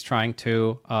things, trying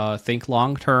to think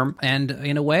long term. And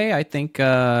in a way, I think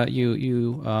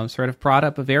you sort of brought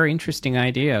up a very interesting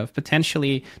idea of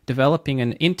potentially developing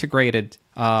an integrated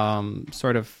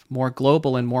sort of more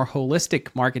global and more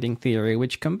holistic marketing theory,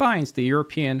 which combines the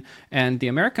European and the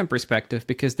American perspective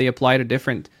because they apply to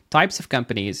different types of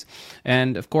companies.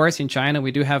 And of course, in China,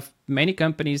 we do have many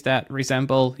companies that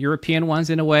resemble European ones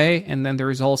in a way, and then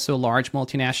there's also large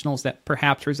multinationals that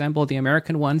perhaps resemble the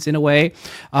American ones in a way.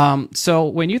 So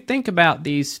when you think about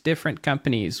these different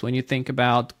companies, when you think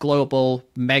about global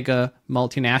mega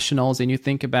multinationals and you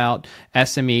think about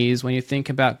SMEs, when you think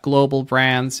about global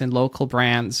brands and local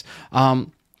brands,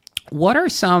 what are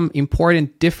some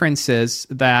important differences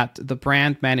that the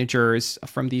brand managers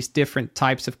from these different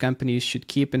types of companies should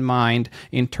keep in mind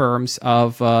in terms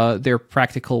of their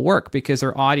practical work? Because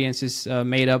their audience is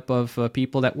made up of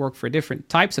people that work for different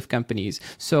types of companies.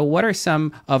 So what are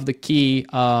some of the key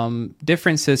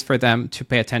differences for them to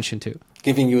pay attention to?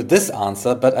 Giving you this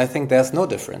answer, but I think there's no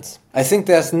difference. I think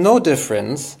there's no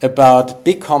difference about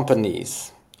big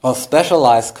companies or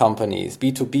specialized companies,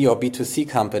 B2B or B2C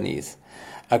companies,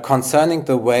 concerning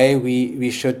the way we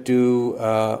should do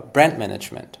brand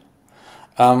management.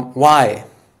 Why?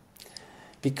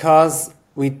 Because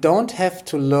we don't have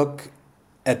to look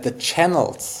at the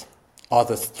channels or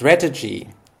the strategy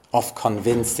of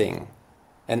convincing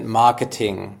and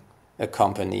marketing a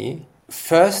company.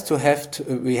 First,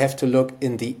 we have to look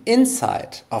in the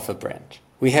inside of a brand.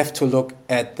 We have to look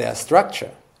at their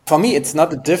structure. For me, it's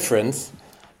not a difference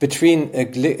between a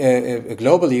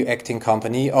globally acting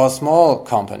company or a small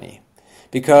company.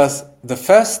 Because the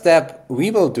first step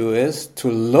we will do is to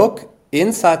look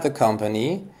inside the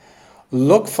company,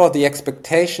 look for the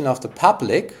expectation of the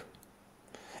public,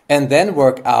 and then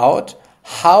work out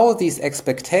how these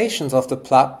expectations of the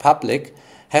public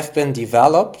have been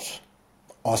developed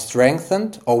or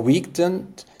strengthened or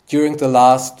weakened during the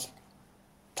last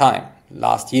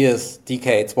years,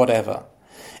 decades, whatever.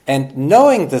 And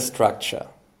knowing this structure,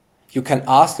 you can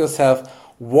ask yourself,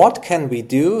 what can we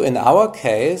do in our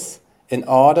case in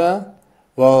order,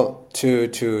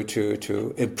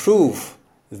 to improve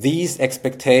these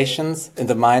expectations in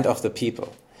the mind of the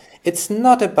people? It's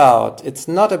not about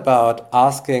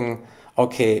asking,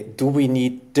 okay, do we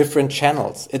need different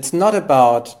channels? It's not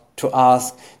about to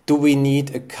ask, do we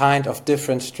need a kind of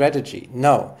different strategy?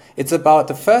 No. It's about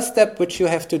the first step which you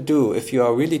have to do if you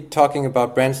are really talking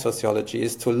about brand sociology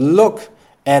is to look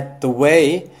at the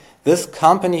way this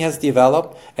company has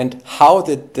developed and how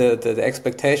the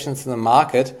expectations in the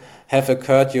market have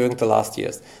occurred during the last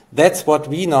years. That's what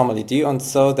we normally do, and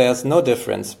so there's no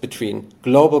difference between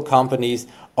global companies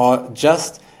or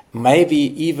just maybe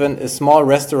even a small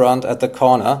restaurant at the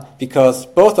corner, because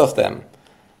both of them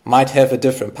might have a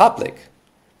different public.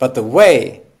 But the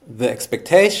way the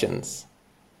expectations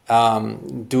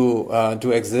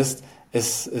do exist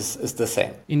is the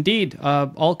same. Indeed,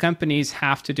 all companies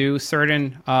have to do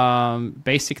certain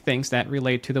basic things that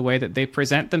relate to the way that they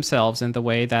present themselves and the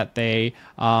way that they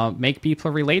make people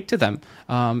relate to them.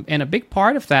 And a big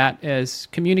part of that is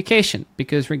communication,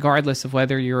 because regardless of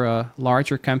whether you're a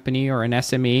larger company or an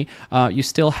SME, you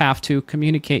still have to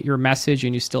communicate your message,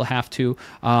 and you still have to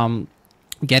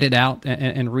get it out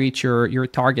and reach your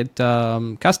target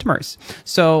customers.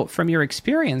 So from your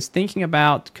experience thinking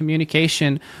about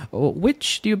communication,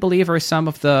 which do you believe are some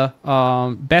of the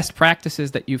best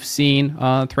practices that you've seen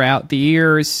throughout the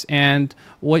years, and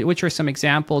which are some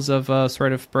examples of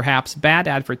sort of perhaps bad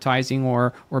advertising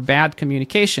or bad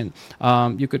communication?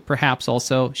 You could perhaps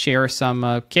also share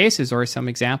some cases or some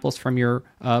examples from your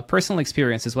personal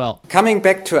experience as well. Coming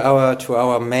back to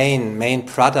our main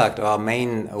product, our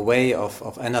main way of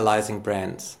analyzing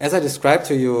brands. As I described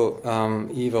to you,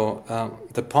 Ivo,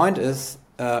 the point is,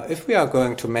 if we are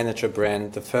going to manage a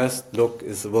brand, the first look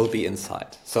will be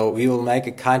inside. So we will make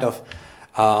a kind of,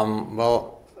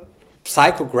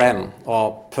 psychogram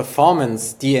or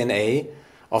performance DNA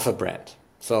of a brand.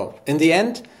 So in the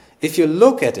end, if you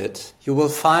look at it, you will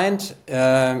find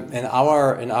in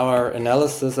our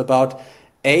analysis about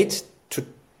 8 to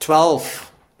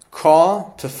 12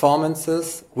 core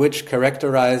performances which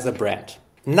characterize a brand.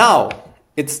 Now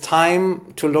it's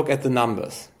time to look at the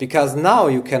numbers, because now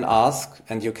you can ask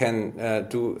and you can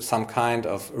do some kind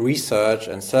of research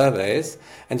and surveys,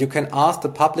 and you can ask the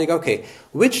public, okay,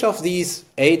 which of these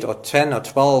 8 or 10 or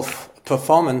 12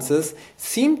 performances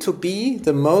seem to be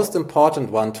the most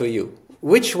important one to you?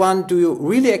 Which one do you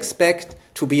really expect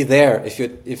to be there if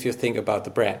you think about the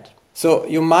brand? So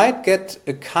you might get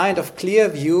a kind of clear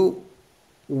view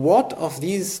what of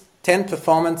these 10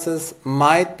 performances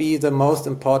might be the most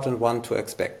important one to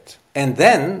expect. And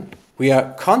then we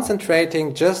are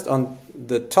concentrating just on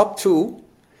the top 2,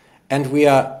 and we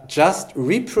are just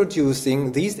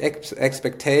reproducing these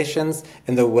expectations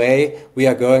in the way we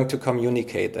are going to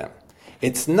communicate them.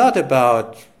 It's not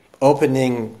about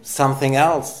opening something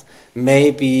else,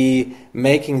 maybe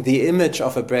making the image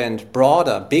of a brand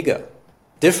broader, bigger,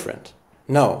 different.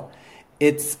 No,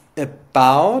 it's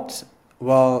about,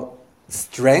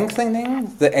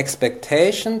 strengthening the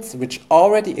expectations which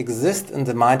already exist in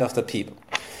the mind of the people.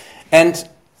 And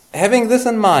having this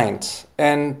in mind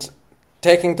and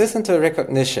taking this into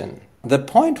recognition, the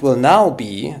point will now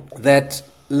be that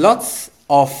lots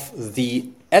of the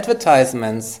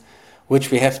advertisements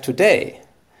which we have today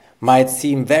might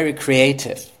seem very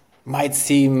creative, might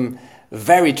seem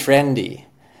very trendy.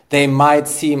 They might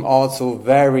seem also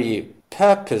very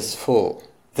purposeful.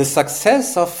 The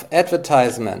success of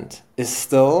advertisement is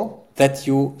still that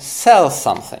you sell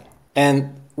something.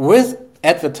 And with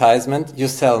advertisement, you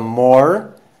sell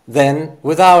more than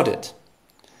without it.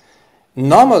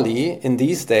 Normally, in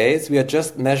these days, we are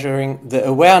just measuring the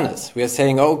awareness. We are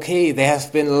saying, okay, there has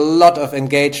been a lot of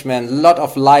engagement, a lot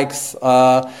of likes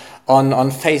on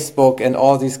Facebook and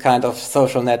all these kind of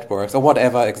social networks or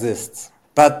whatever exists.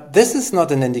 But this is not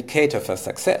an indicator for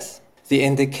success. The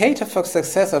indicator for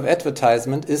success of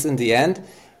advertisement is, in the end,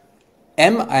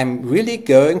 am I really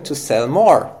going to sell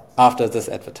more after this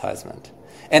advertisement?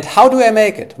 And how do I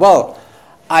make it? Well,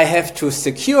 I have to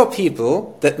secure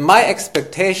people that my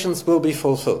expectations will be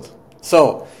fulfilled.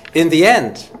 So, in the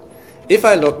end, if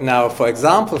I look now, for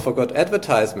example, for good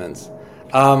advertisements,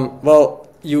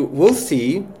 you will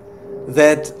see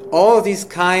that all these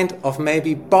kind of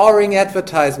maybe boring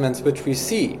advertisements which we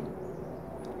see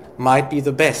might be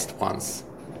the best ones.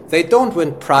 They don't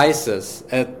win prizes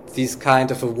at these kind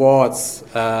of awards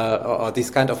or these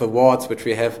kind of awards which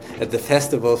we have at the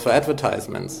festival for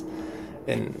advertisements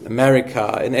in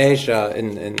America, in Asia,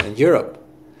 in Europe.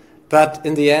 But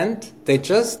in the end, they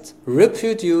just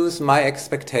reproduce my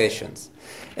expectations.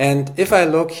 And if I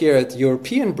look here at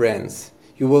European brands,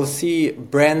 you will see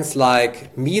brands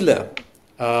like Miele,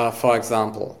 for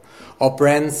example, or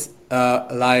brands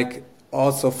like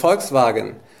also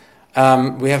Volkswagen.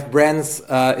 We have brands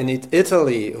in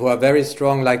Italy who are very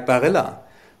strong, like Barilla,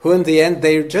 who in the end,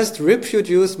 they just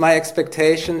reproduce my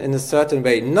expectation in a certain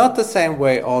way. Not the same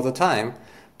way all the time,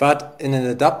 but in an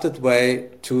adapted way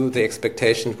to the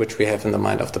expectations which we have in the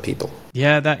mind of the people.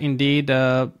 Yeah, that indeed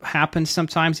happens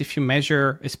sometimes if you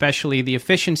measure especially the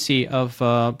efficiency of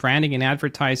branding and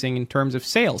advertising in terms of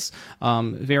sales.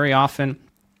 Very often,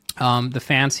 the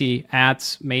fancy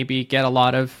ads maybe get a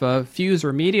lot of views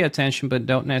or media attention, but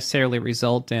don't necessarily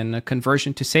result in a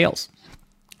conversion to sales.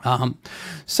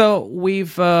 So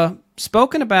we've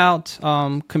spoken about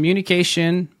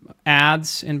communication,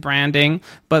 ads, and branding,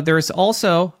 but there's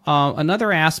also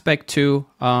another aspect to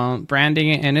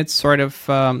branding, and it's sort of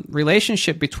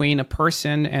relationship between a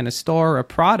person and a store or a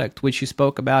product, which you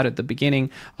spoke about at the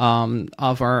beginning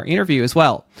of our interview as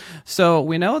well. So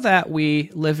we know that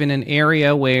we live in an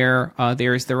area where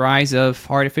there's the rise of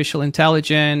artificial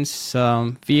intelligence,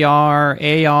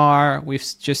 VR, AR. We've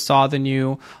just saw the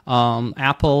new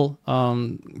Apple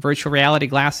virtual reality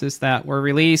glasses that were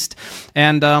released,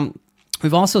 and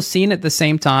we've also seen at the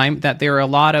same time that there are a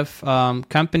lot of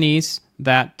companies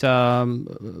that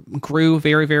grew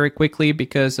very, very quickly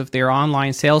because of their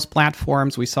online sales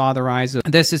platforms. We saw the rise of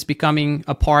this is becoming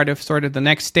a part of sort of the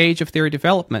next stage of their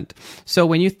development. So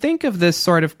when you think of this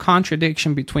sort of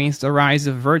contradiction between the rise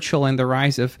of virtual and the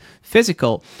rise of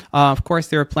physical, of course,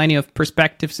 there are plenty of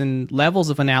perspectives and levels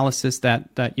of analysis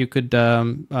that you could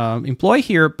employ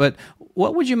here, but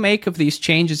what would you make of these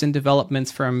changes and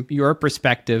developments from your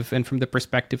perspective and from the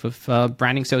perspective of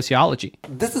branding sociology?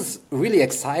 This is really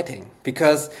exciting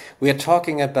because we are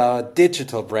talking about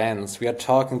digital brands. We are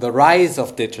talking the rise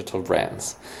of digital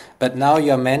brands. But now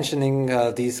you're mentioning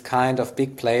these kind of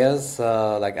big players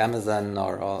like Amazon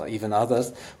or even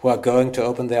others who are going to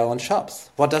open their own shops.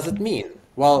 What does it mean?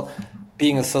 Well,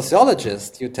 being a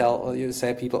sociologist, you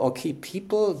say people, okay,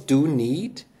 people do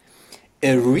need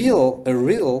a real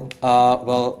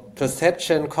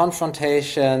perception,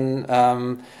 confrontation,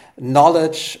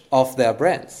 knowledge of their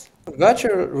brands.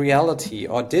 Virtual reality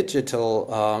or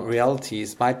digital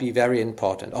realities might be very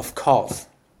important, of course.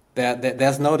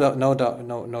 There's no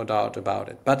doubt about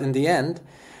it. But in the end,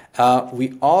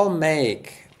 we all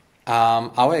make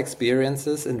our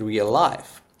experiences in real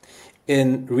life.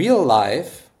 In real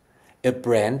life, a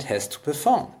brand has to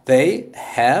perform. They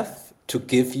have to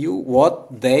give you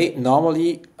what they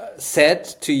normally said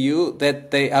to you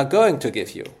that they are going to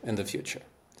give you in the future.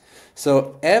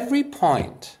 So every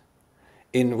point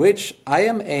in which I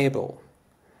am able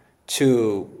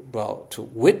to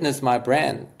witness my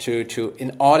brand,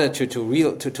 in order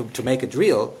to make it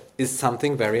real, is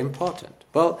something very important.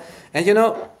 Well, and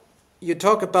you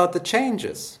talk about the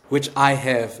changes which I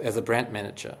have as a brand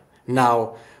manager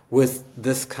now with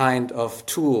this kind of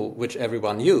tool which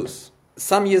everyone uses.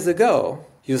 Some years ago,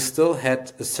 you still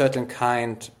had a certain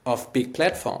kind of big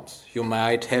platforms. You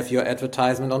might have your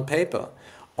advertisement on paper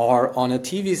or on a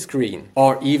TV screen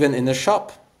or even in a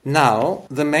shop. Now,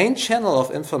 the main channel of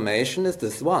information is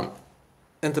this one.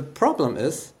 And the problem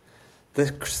is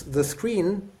the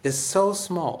screen is so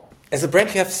small. As a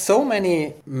brand, you have so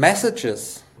many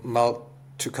messages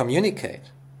to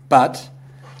communicate. But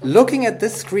looking at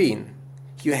this screen,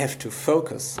 you have to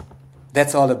focus.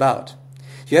 That's all about.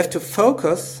 You have to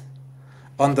focus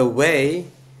on the way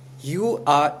you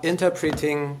are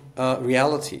interpreting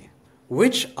reality.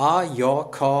 Which are your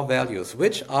core values?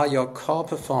 Which are your core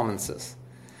performances?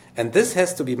 And this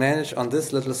has to be managed on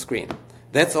this little screen.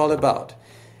 That's all about.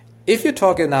 If you're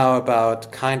talking now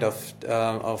about kind of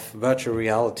virtual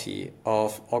reality,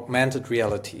 of augmented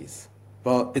realities,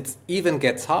 well, it even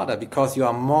gets harder because you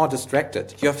are more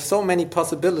distracted. You have so many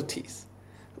possibilities.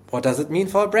 What does it mean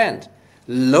for a brand?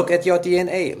 Look at your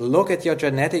DNA, look at your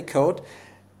genetic code.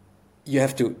 You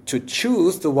have to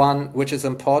choose the one which is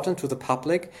important to the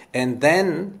public and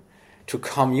then to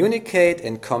communicate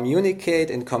and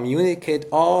communicate and communicate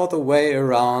all the way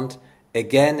around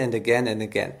again and again and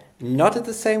again. Not in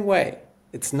the same way.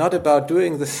 It's not about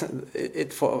doing this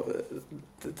for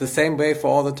the same way for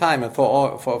all the time and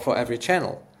for every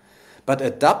channel. But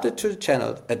adapt it to the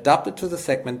channel, adapt it to the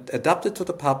segment, adapt it to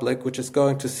the public which is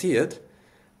going to see it,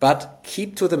 but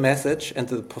keep to the message and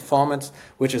to the performance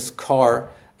which is core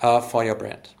for your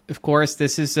brand. Of course,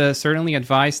 this is certainly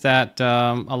advice that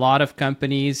a lot of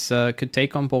companies could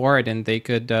take on board, and they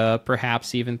could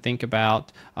perhaps even think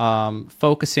about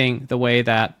focusing the way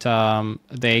that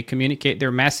they communicate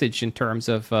their message in terms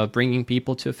of bringing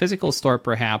people to a physical store,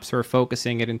 perhaps, or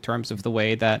focusing it in terms of the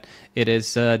way that it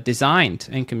is designed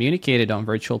and communicated on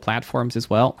virtual platforms as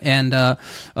well. And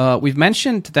we've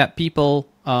mentioned that people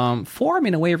form,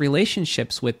 in a way,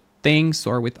 relationships with things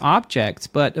or with objects,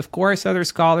 but of course other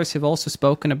scholars have also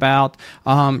spoken about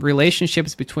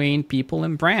relationships between people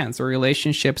and brands, or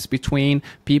relationships between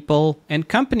people and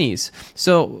companies.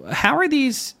 So how are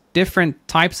these different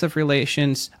types of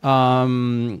relations,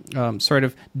 sort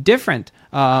of different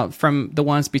from the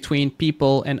ones between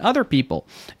people and other people?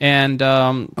 And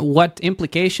what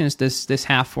implications does this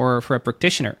have for a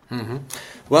practitioner? Mm-hmm.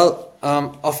 Well,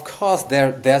 of course,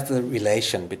 there's a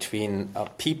relation between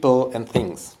people and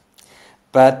things.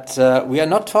 But we are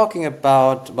not talking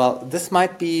about, well, this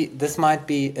might be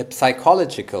a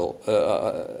psychological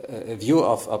a view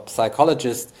of a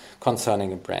psychologist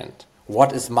concerning a brand.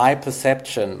 What is my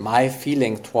perception, my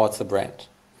feeling towards a brand?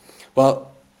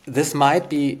 Well, this might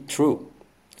be true.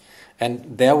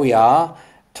 And there we are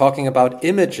talking about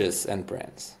images and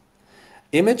brands.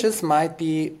 Images might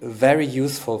be very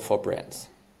useful for brands.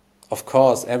 Of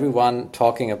course, everyone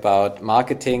talking about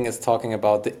marketing is talking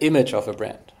about the image of a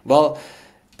brand. Well,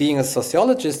 being a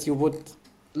sociologist, you would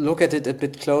look at it a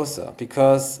bit closer,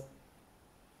 because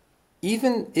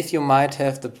even if you might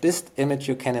have the best image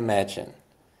you can imagine,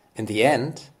 in the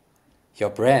end, your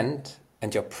brand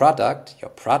and your product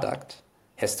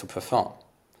has to perform.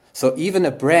 So even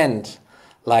a brand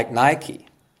like Nike,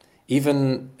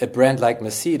 even a brand like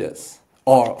Mercedes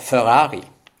or Ferrari,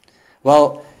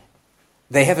 well,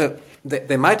 they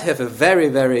might have a very,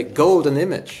 very golden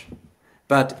image,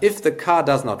 but if the car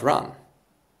does not run,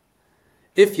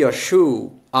 if your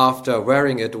shoe, after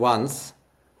wearing it once,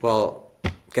 well,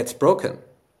 gets broken,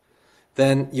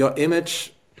 then your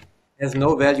image has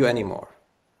no value anymore.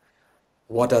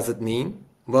 What does it mean?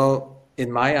 Well,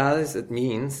 in my eyes, it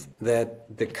means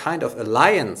that the kind of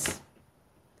alliance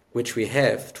which we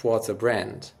have towards a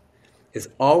brand is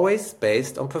always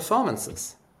based on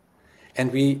performances.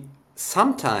 And we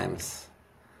sometimes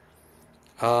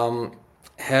have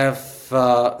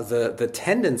the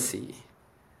tendency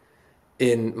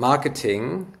in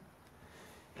marketing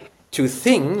to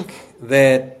think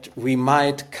that we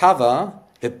might cover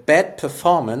a bad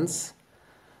performance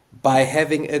by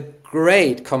having a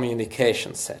great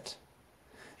communication set.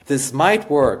 This might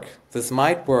work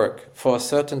for a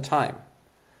certain time,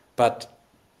 but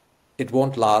it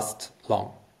won't last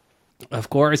long. Of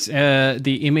course,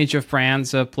 the image of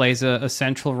brands plays a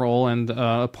central role, and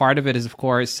a part of it is, of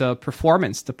course,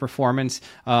 performance, the performance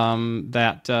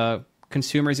that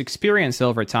consumers experience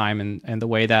over time, and the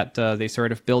way that they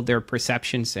sort of build their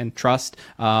perceptions and trust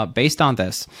based on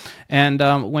this. And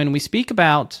when we speak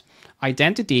about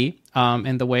identity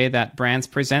and the way that brands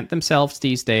present themselves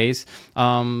these days,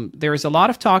 there is a lot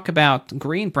of talk about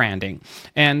green branding.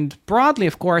 And broadly,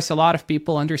 of course, a lot of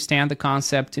people understand the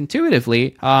concept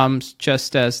intuitively,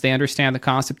 just as they understand the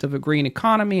concept of a green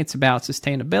economy. It's about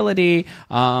sustainability,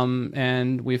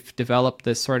 and we've developed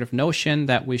this sort of notion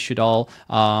that we should all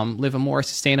live a more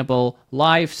sustainable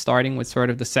life, starting with sort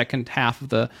of the second half of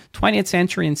the 20th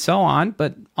century and so on.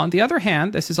 But on the other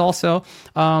hand, this is also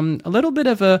a little bit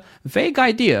of a vague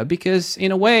idea, because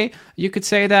in a way, you could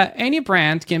say that any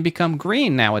brand can become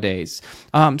green nowadays.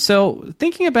 So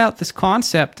thinking about this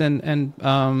concept and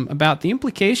about the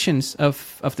implications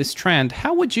of this trend,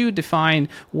 how would you define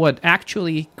what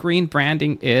actually green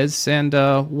branding is, and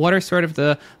what are sort of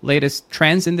the latest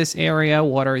trends in this area?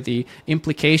 What are the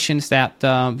implications that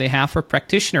they have for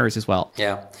practitioners as well?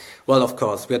 Yeah. Well, of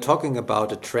course, we are talking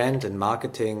about a trend in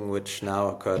marketing which now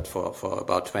occurred for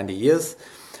about 20 years.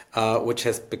 Which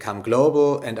has become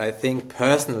global, and I think,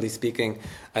 personally speaking,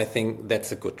 I think that's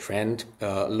a good trend,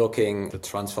 looking at the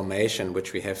transformation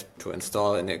which we have to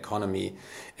install in the economy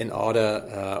in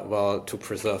order, to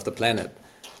preserve the planet.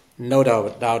 No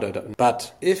doubt.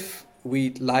 But if we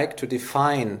like to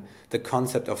define the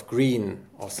concept of green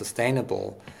or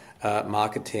sustainable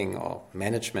marketing or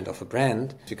management of a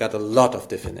brand, we got a lot of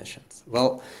definitions.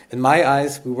 Well, in my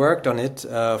eyes, we worked on it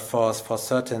for a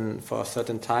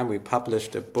certain time. We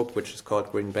published a book which is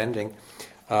called Green Branding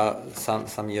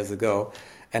some years ago,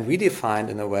 and we defined,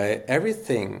 in a way,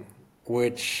 everything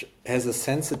which has a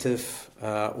sensitive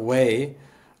way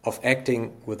of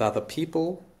acting with other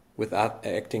people, with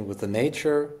acting with the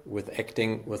nature, with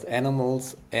acting with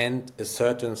animals, and a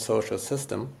certain social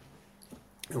system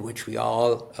in which we are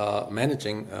all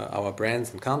managing our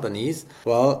brands and companies,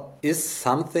 is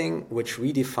something which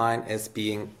we define as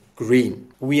being green.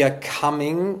 We are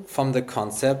coming from the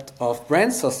concept of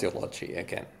brand sociology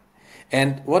again.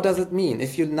 And what does it mean?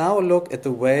 If you now look at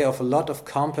the way of a lot of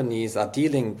companies are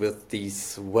dealing with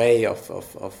this way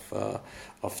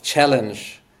of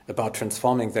challenge about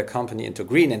transforming their company into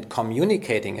green and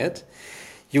communicating it,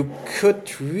 you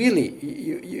could really,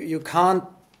 you can't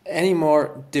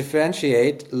anymore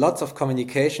differentiate lots of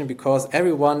communication, because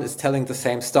everyone is telling the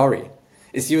same story,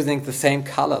 is using the same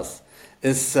colors,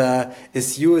 is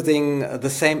using the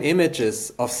same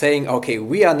images of saying, okay,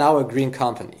 we are now a green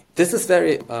company. This is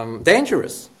very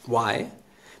dangerous. Why?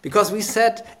 Because we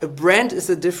said a brand is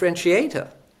a differentiator.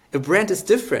 A brand is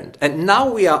different. And now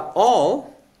we are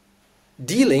all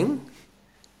dealing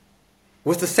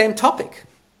with the same topic.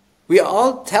 We are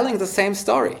all telling the same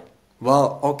story.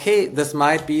 Well, okay, this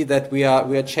might be that we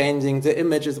are changing the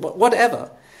images,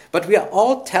 whatever. But we are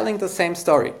all telling the same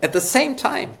story at the same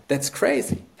time. That's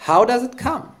crazy. How does it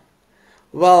come?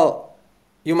 Well,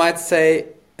 you might say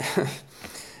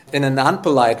in an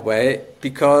unpolite way,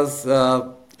 because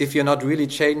if you're not really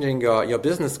changing your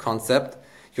business concept,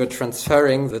 you're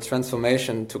transferring the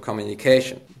transformation to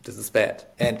communication. This is bad,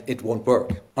 and it won't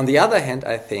work. On the other hand,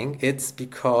 I think it's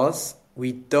because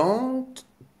we don't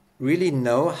really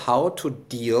know how to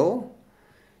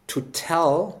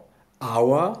tell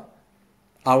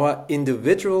our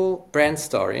individual brand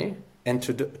story and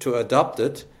to adopt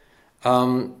it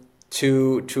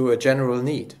to a general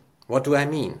need. What do I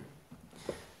mean?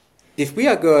 If we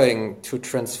are going to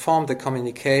transform the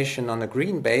communication on a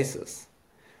green basis,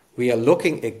 we are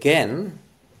looking again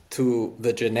to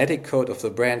the genetic code of the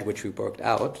brand which we worked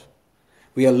out.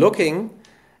 We are looking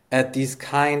at these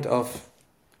kind of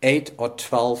 8 or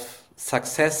 12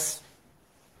 success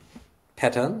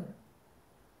pattern,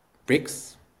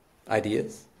 bricks,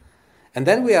 ideas. And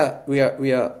then we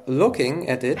are looking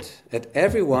at it, at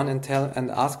everyone, and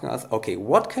asking us, okay,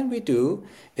 what can we do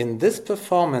in this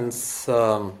performance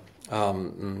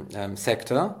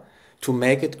sector to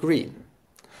make it green?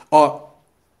 Or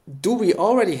do we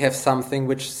already have something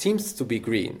which seems to be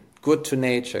green, good to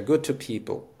nature, good to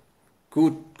people,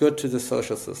 good to the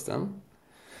social system?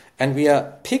 And we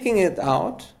are picking it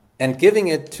out and giving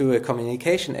it to a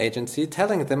communication agency,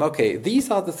 telling them, okay,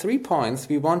 these are the 3 points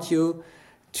we want you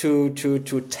to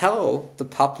tell the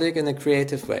public in a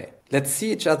creative way. Let's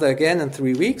see each other again in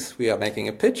 3 weeks. We are making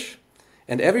a pitch,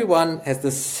 and everyone has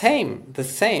the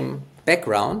same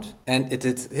background, and it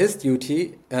is his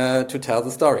duty to tell the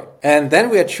story. And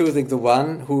then we are choosing the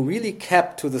one who really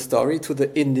kept to the story, to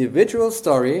the individual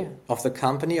story of the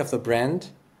company, of the brand,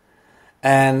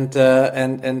 and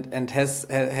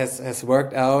has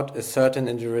worked out a certain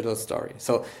individual story.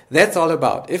 So that's all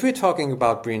about. If we're talking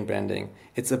about green branding,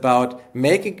 it's about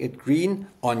making it green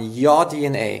on your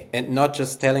DNA and not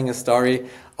just telling a story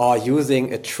or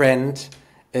using a trend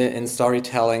in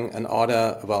storytelling in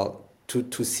order,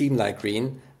 to seem like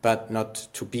green, but not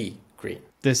to be green.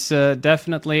 This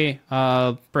definitely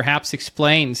perhaps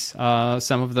explains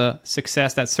some of the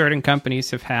success that certain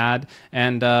companies have had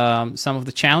and some of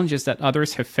the challenges that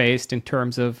others have faced in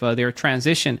terms of their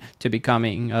transition to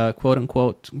becoming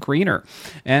quote-unquote greener.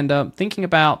 And thinking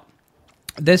about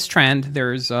this trend,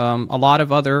 there's a lot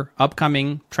of other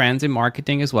upcoming trends in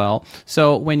marketing as well.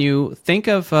 So when you think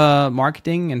of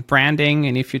marketing and branding,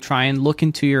 and if you try and look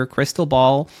into your crystal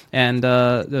ball and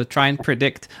try and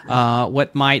predict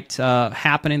what might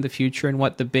happen in the future and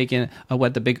what the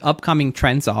big upcoming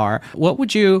trends are, what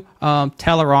would you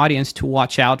tell our audience to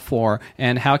watch out for,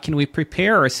 and how can we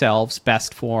prepare ourselves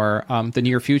best for the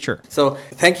near future? So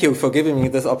thank you for giving me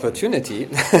this opportunity.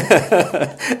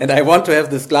 And I want to have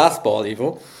this glass ball, Ivo.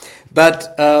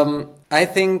 But I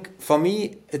think for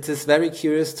me, it is very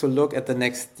curious to look at the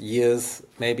next years,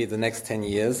 maybe the next 10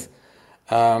 years,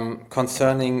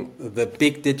 concerning the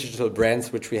big digital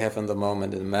brands which we have in the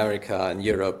moment in America, in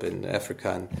Europe, in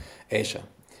Africa, and Asia.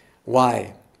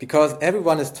 Why? Because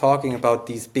everyone is talking about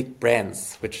these big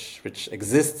brands which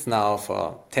exists now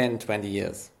for 10, 20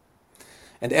 years.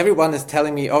 And everyone is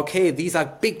telling me, okay, these are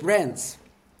big brands.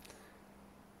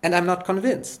 And I'm not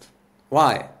convinced.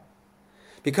 Why?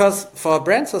 Because for a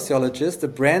brand sociologist, the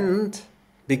brand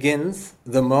begins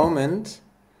the moment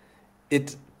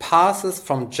it passes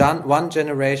from one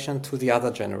generation to the other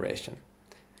generation.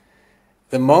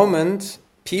 The moment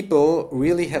people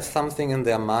really have something in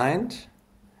their mind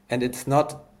and it's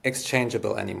not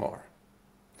exchangeable anymore.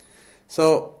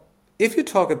 So if you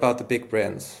talk about the big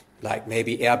brands, like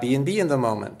maybe Airbnb in the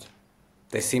moment,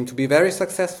 they seem to be very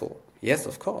successful. Yes,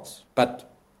 of course. But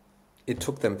it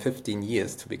took them 15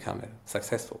 years to become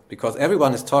successful because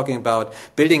everyone is talking about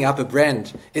building up a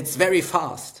brand. It's very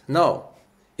fast. No.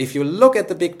 If you look at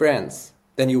the big brands,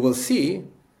 then you will see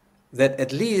that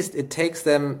at least it takes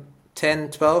them 10,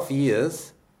 12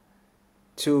 years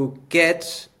to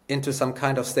get into some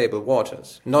kind of stable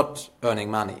waters, not earning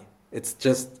money. It's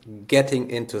just getting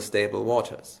into stable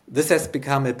waters. This has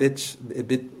become a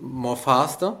bit more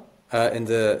faster in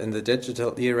the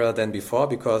digital era than before,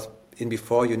 because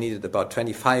before you needed about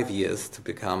 25 years to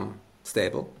become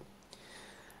stable.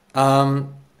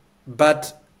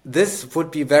 But this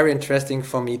would be very interesting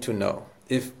for me to know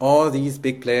if all these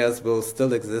big players will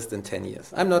still exist in 10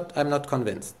 years. I'm not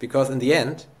convinced, because in the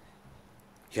end,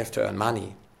 you have to earn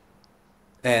money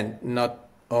and not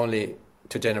only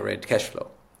to generate cash flow.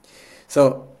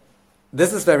 So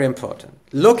this is very important.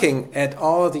 Looking at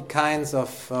all the kinds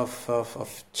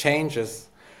of changes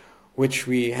which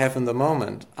we have in the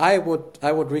moment, I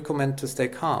would recommend to stay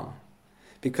calm.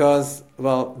 Because,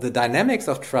 well, the dynamics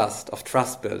of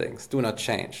trust buildings do not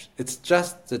change. It's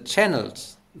just the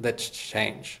channels that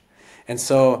change. And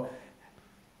so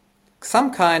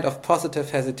some kind of positive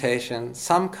hesitation,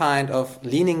 some kind of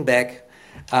leaning back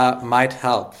might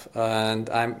help. And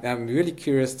I'm really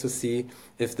curious to see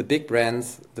if the big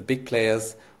brands, the big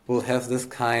players, will have this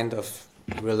kind of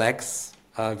relaxed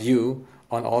view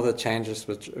on all the changes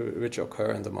which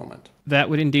occur in the moment. That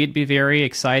would indeed be very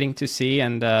exciting to see,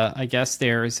 and I guess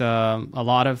there's a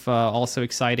lot of also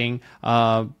exciting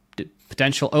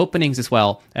potential openings as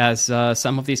well, as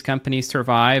some of these companies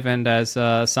survive and as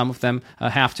some of them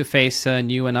have to face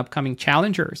new and upcoming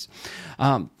challengers.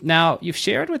 Now, you've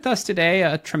shared with us today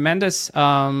a tremendous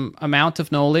amount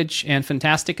of knowledge and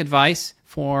fantastic advice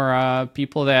for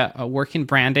people that work in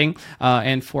branding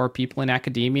and for people in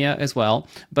academia as well.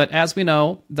 But as we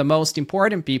know, the most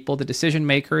important people, the decision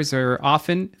makers, are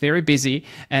often very busy,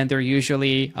 and they're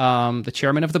usually the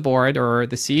chairman of the board or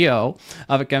the CEO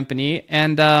of a company.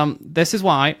 And this is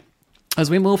why, as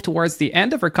we move towards the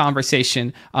end of our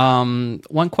conversation,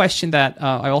 one question that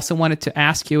I also wanted to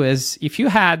ask you is, if you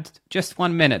had just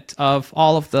 1 minute of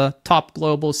all of the top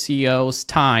global CEOs'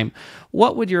 time,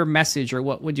 what would your message or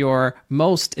what would your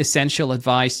most essential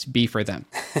advice be for them?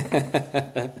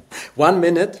 1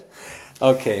 minute?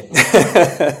 Okay.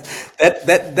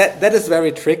 that is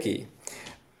very tricky.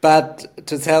 But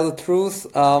to tell the truth,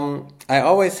 I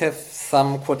always have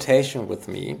some quotation with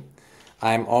me.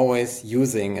 I'm always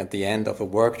using at the end of a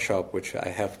workshop which I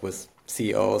have with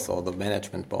CEOs or the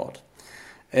management board.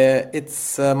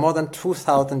 It's more than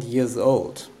 2,000 years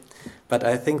old, but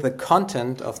I think the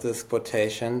content of this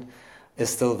quotation is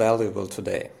still valuable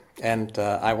today, and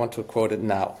I want to quote it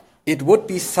now. It would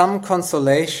be some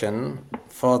consolation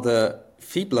for the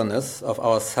feebleness of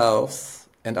ourselves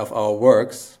and of our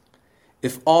works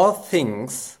if all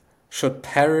things should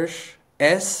perish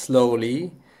as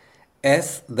slowly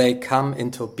as they come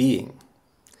into being.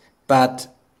 But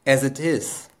as it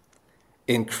is,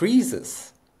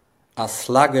 increases are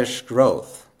sluggish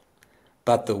growth,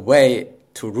 but the way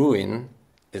to ruin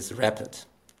is rapid.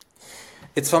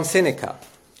 It's from Seneca,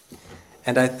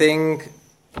 and I think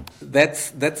that's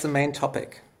the main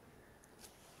topic.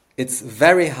 It's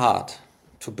very hard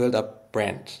to build up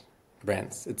brands.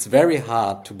 It's very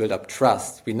hard to build up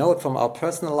trust. We know it from our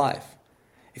personal life.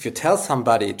 If you tell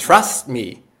somebody, trust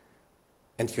me,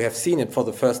 and you have seen it for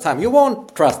the first time, you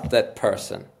won't trust that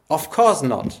person. Of course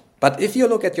not. But if you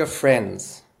look at your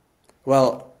friends,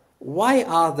 well, why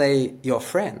are they your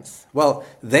friends? Well,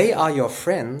 they are your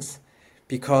friends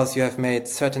because you have made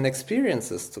certain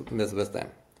experiences with them.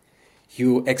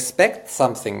 You expect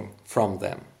something from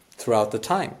them throughout the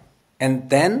time. And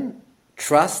then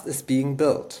trust is being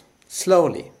built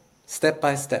slowly, step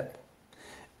by step.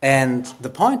 And the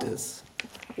point is,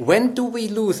 when do we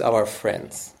lose our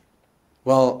friends?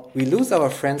 Well, we lose our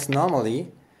friends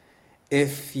normally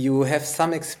if you have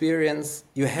some experience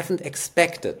you haven't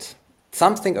expected.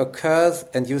 Something occurs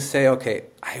and you say, okay,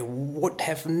 I would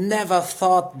have never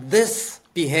thought this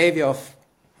behavior of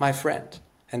my friend.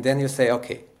 And then you say,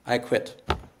 okay, I quit.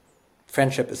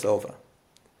 Friendship is over.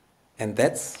 And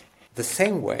that's the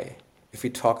same way if we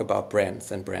talk about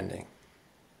brands and branding.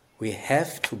 We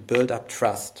have to build up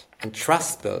trust. And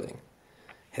trust building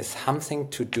has something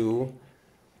to do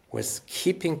with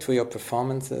keeping to your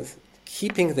performances,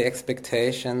 keeping the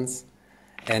expectations,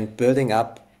 and building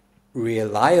up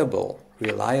reliable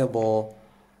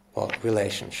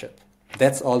relationship.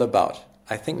 That's all about.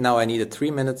 I think now I needed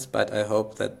 3 minutes, but I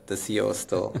hope that the CEO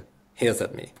still hears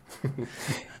at me.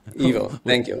 Ivo,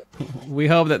 thank you. We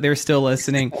hope that they're still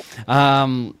listening.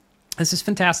 This is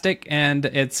fantastic, and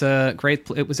it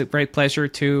was a great pleasure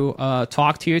to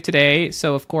talk to you today.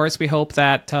 So, of course, we hope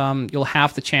that you'll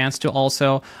have the chance to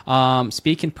also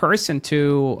speak in person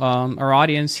to our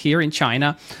audience here in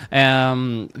China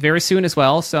very soon as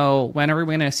well. So, whenever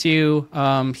we're going to see you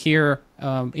here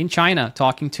in China,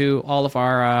 talking to all of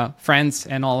our friends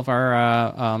and all of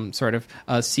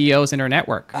our CEOs in our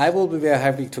network. I will be very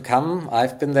happy to come.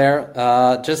 I've been there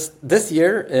just this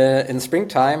year in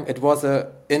springtime. It was an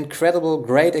incredible,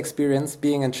 great experience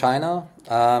being in China,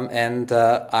 and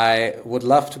I would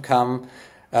love to come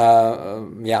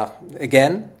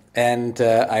again. And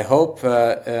I hope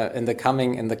in the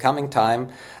coming time.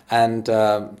 And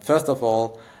first of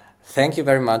all, Thank you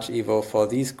very much, Ivo, for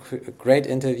this great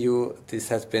interview. This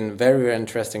has been very, very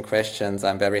interesting questions.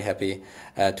 I'm very happy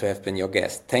to have been your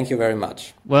guest. Thank you very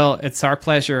much. Well, it's our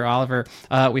pleasure, Oliver.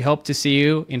 We hope to see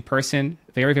you in person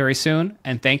very, very soon.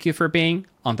 And thank you for being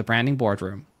on the Branding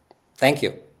Boardroom. Thank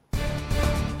you.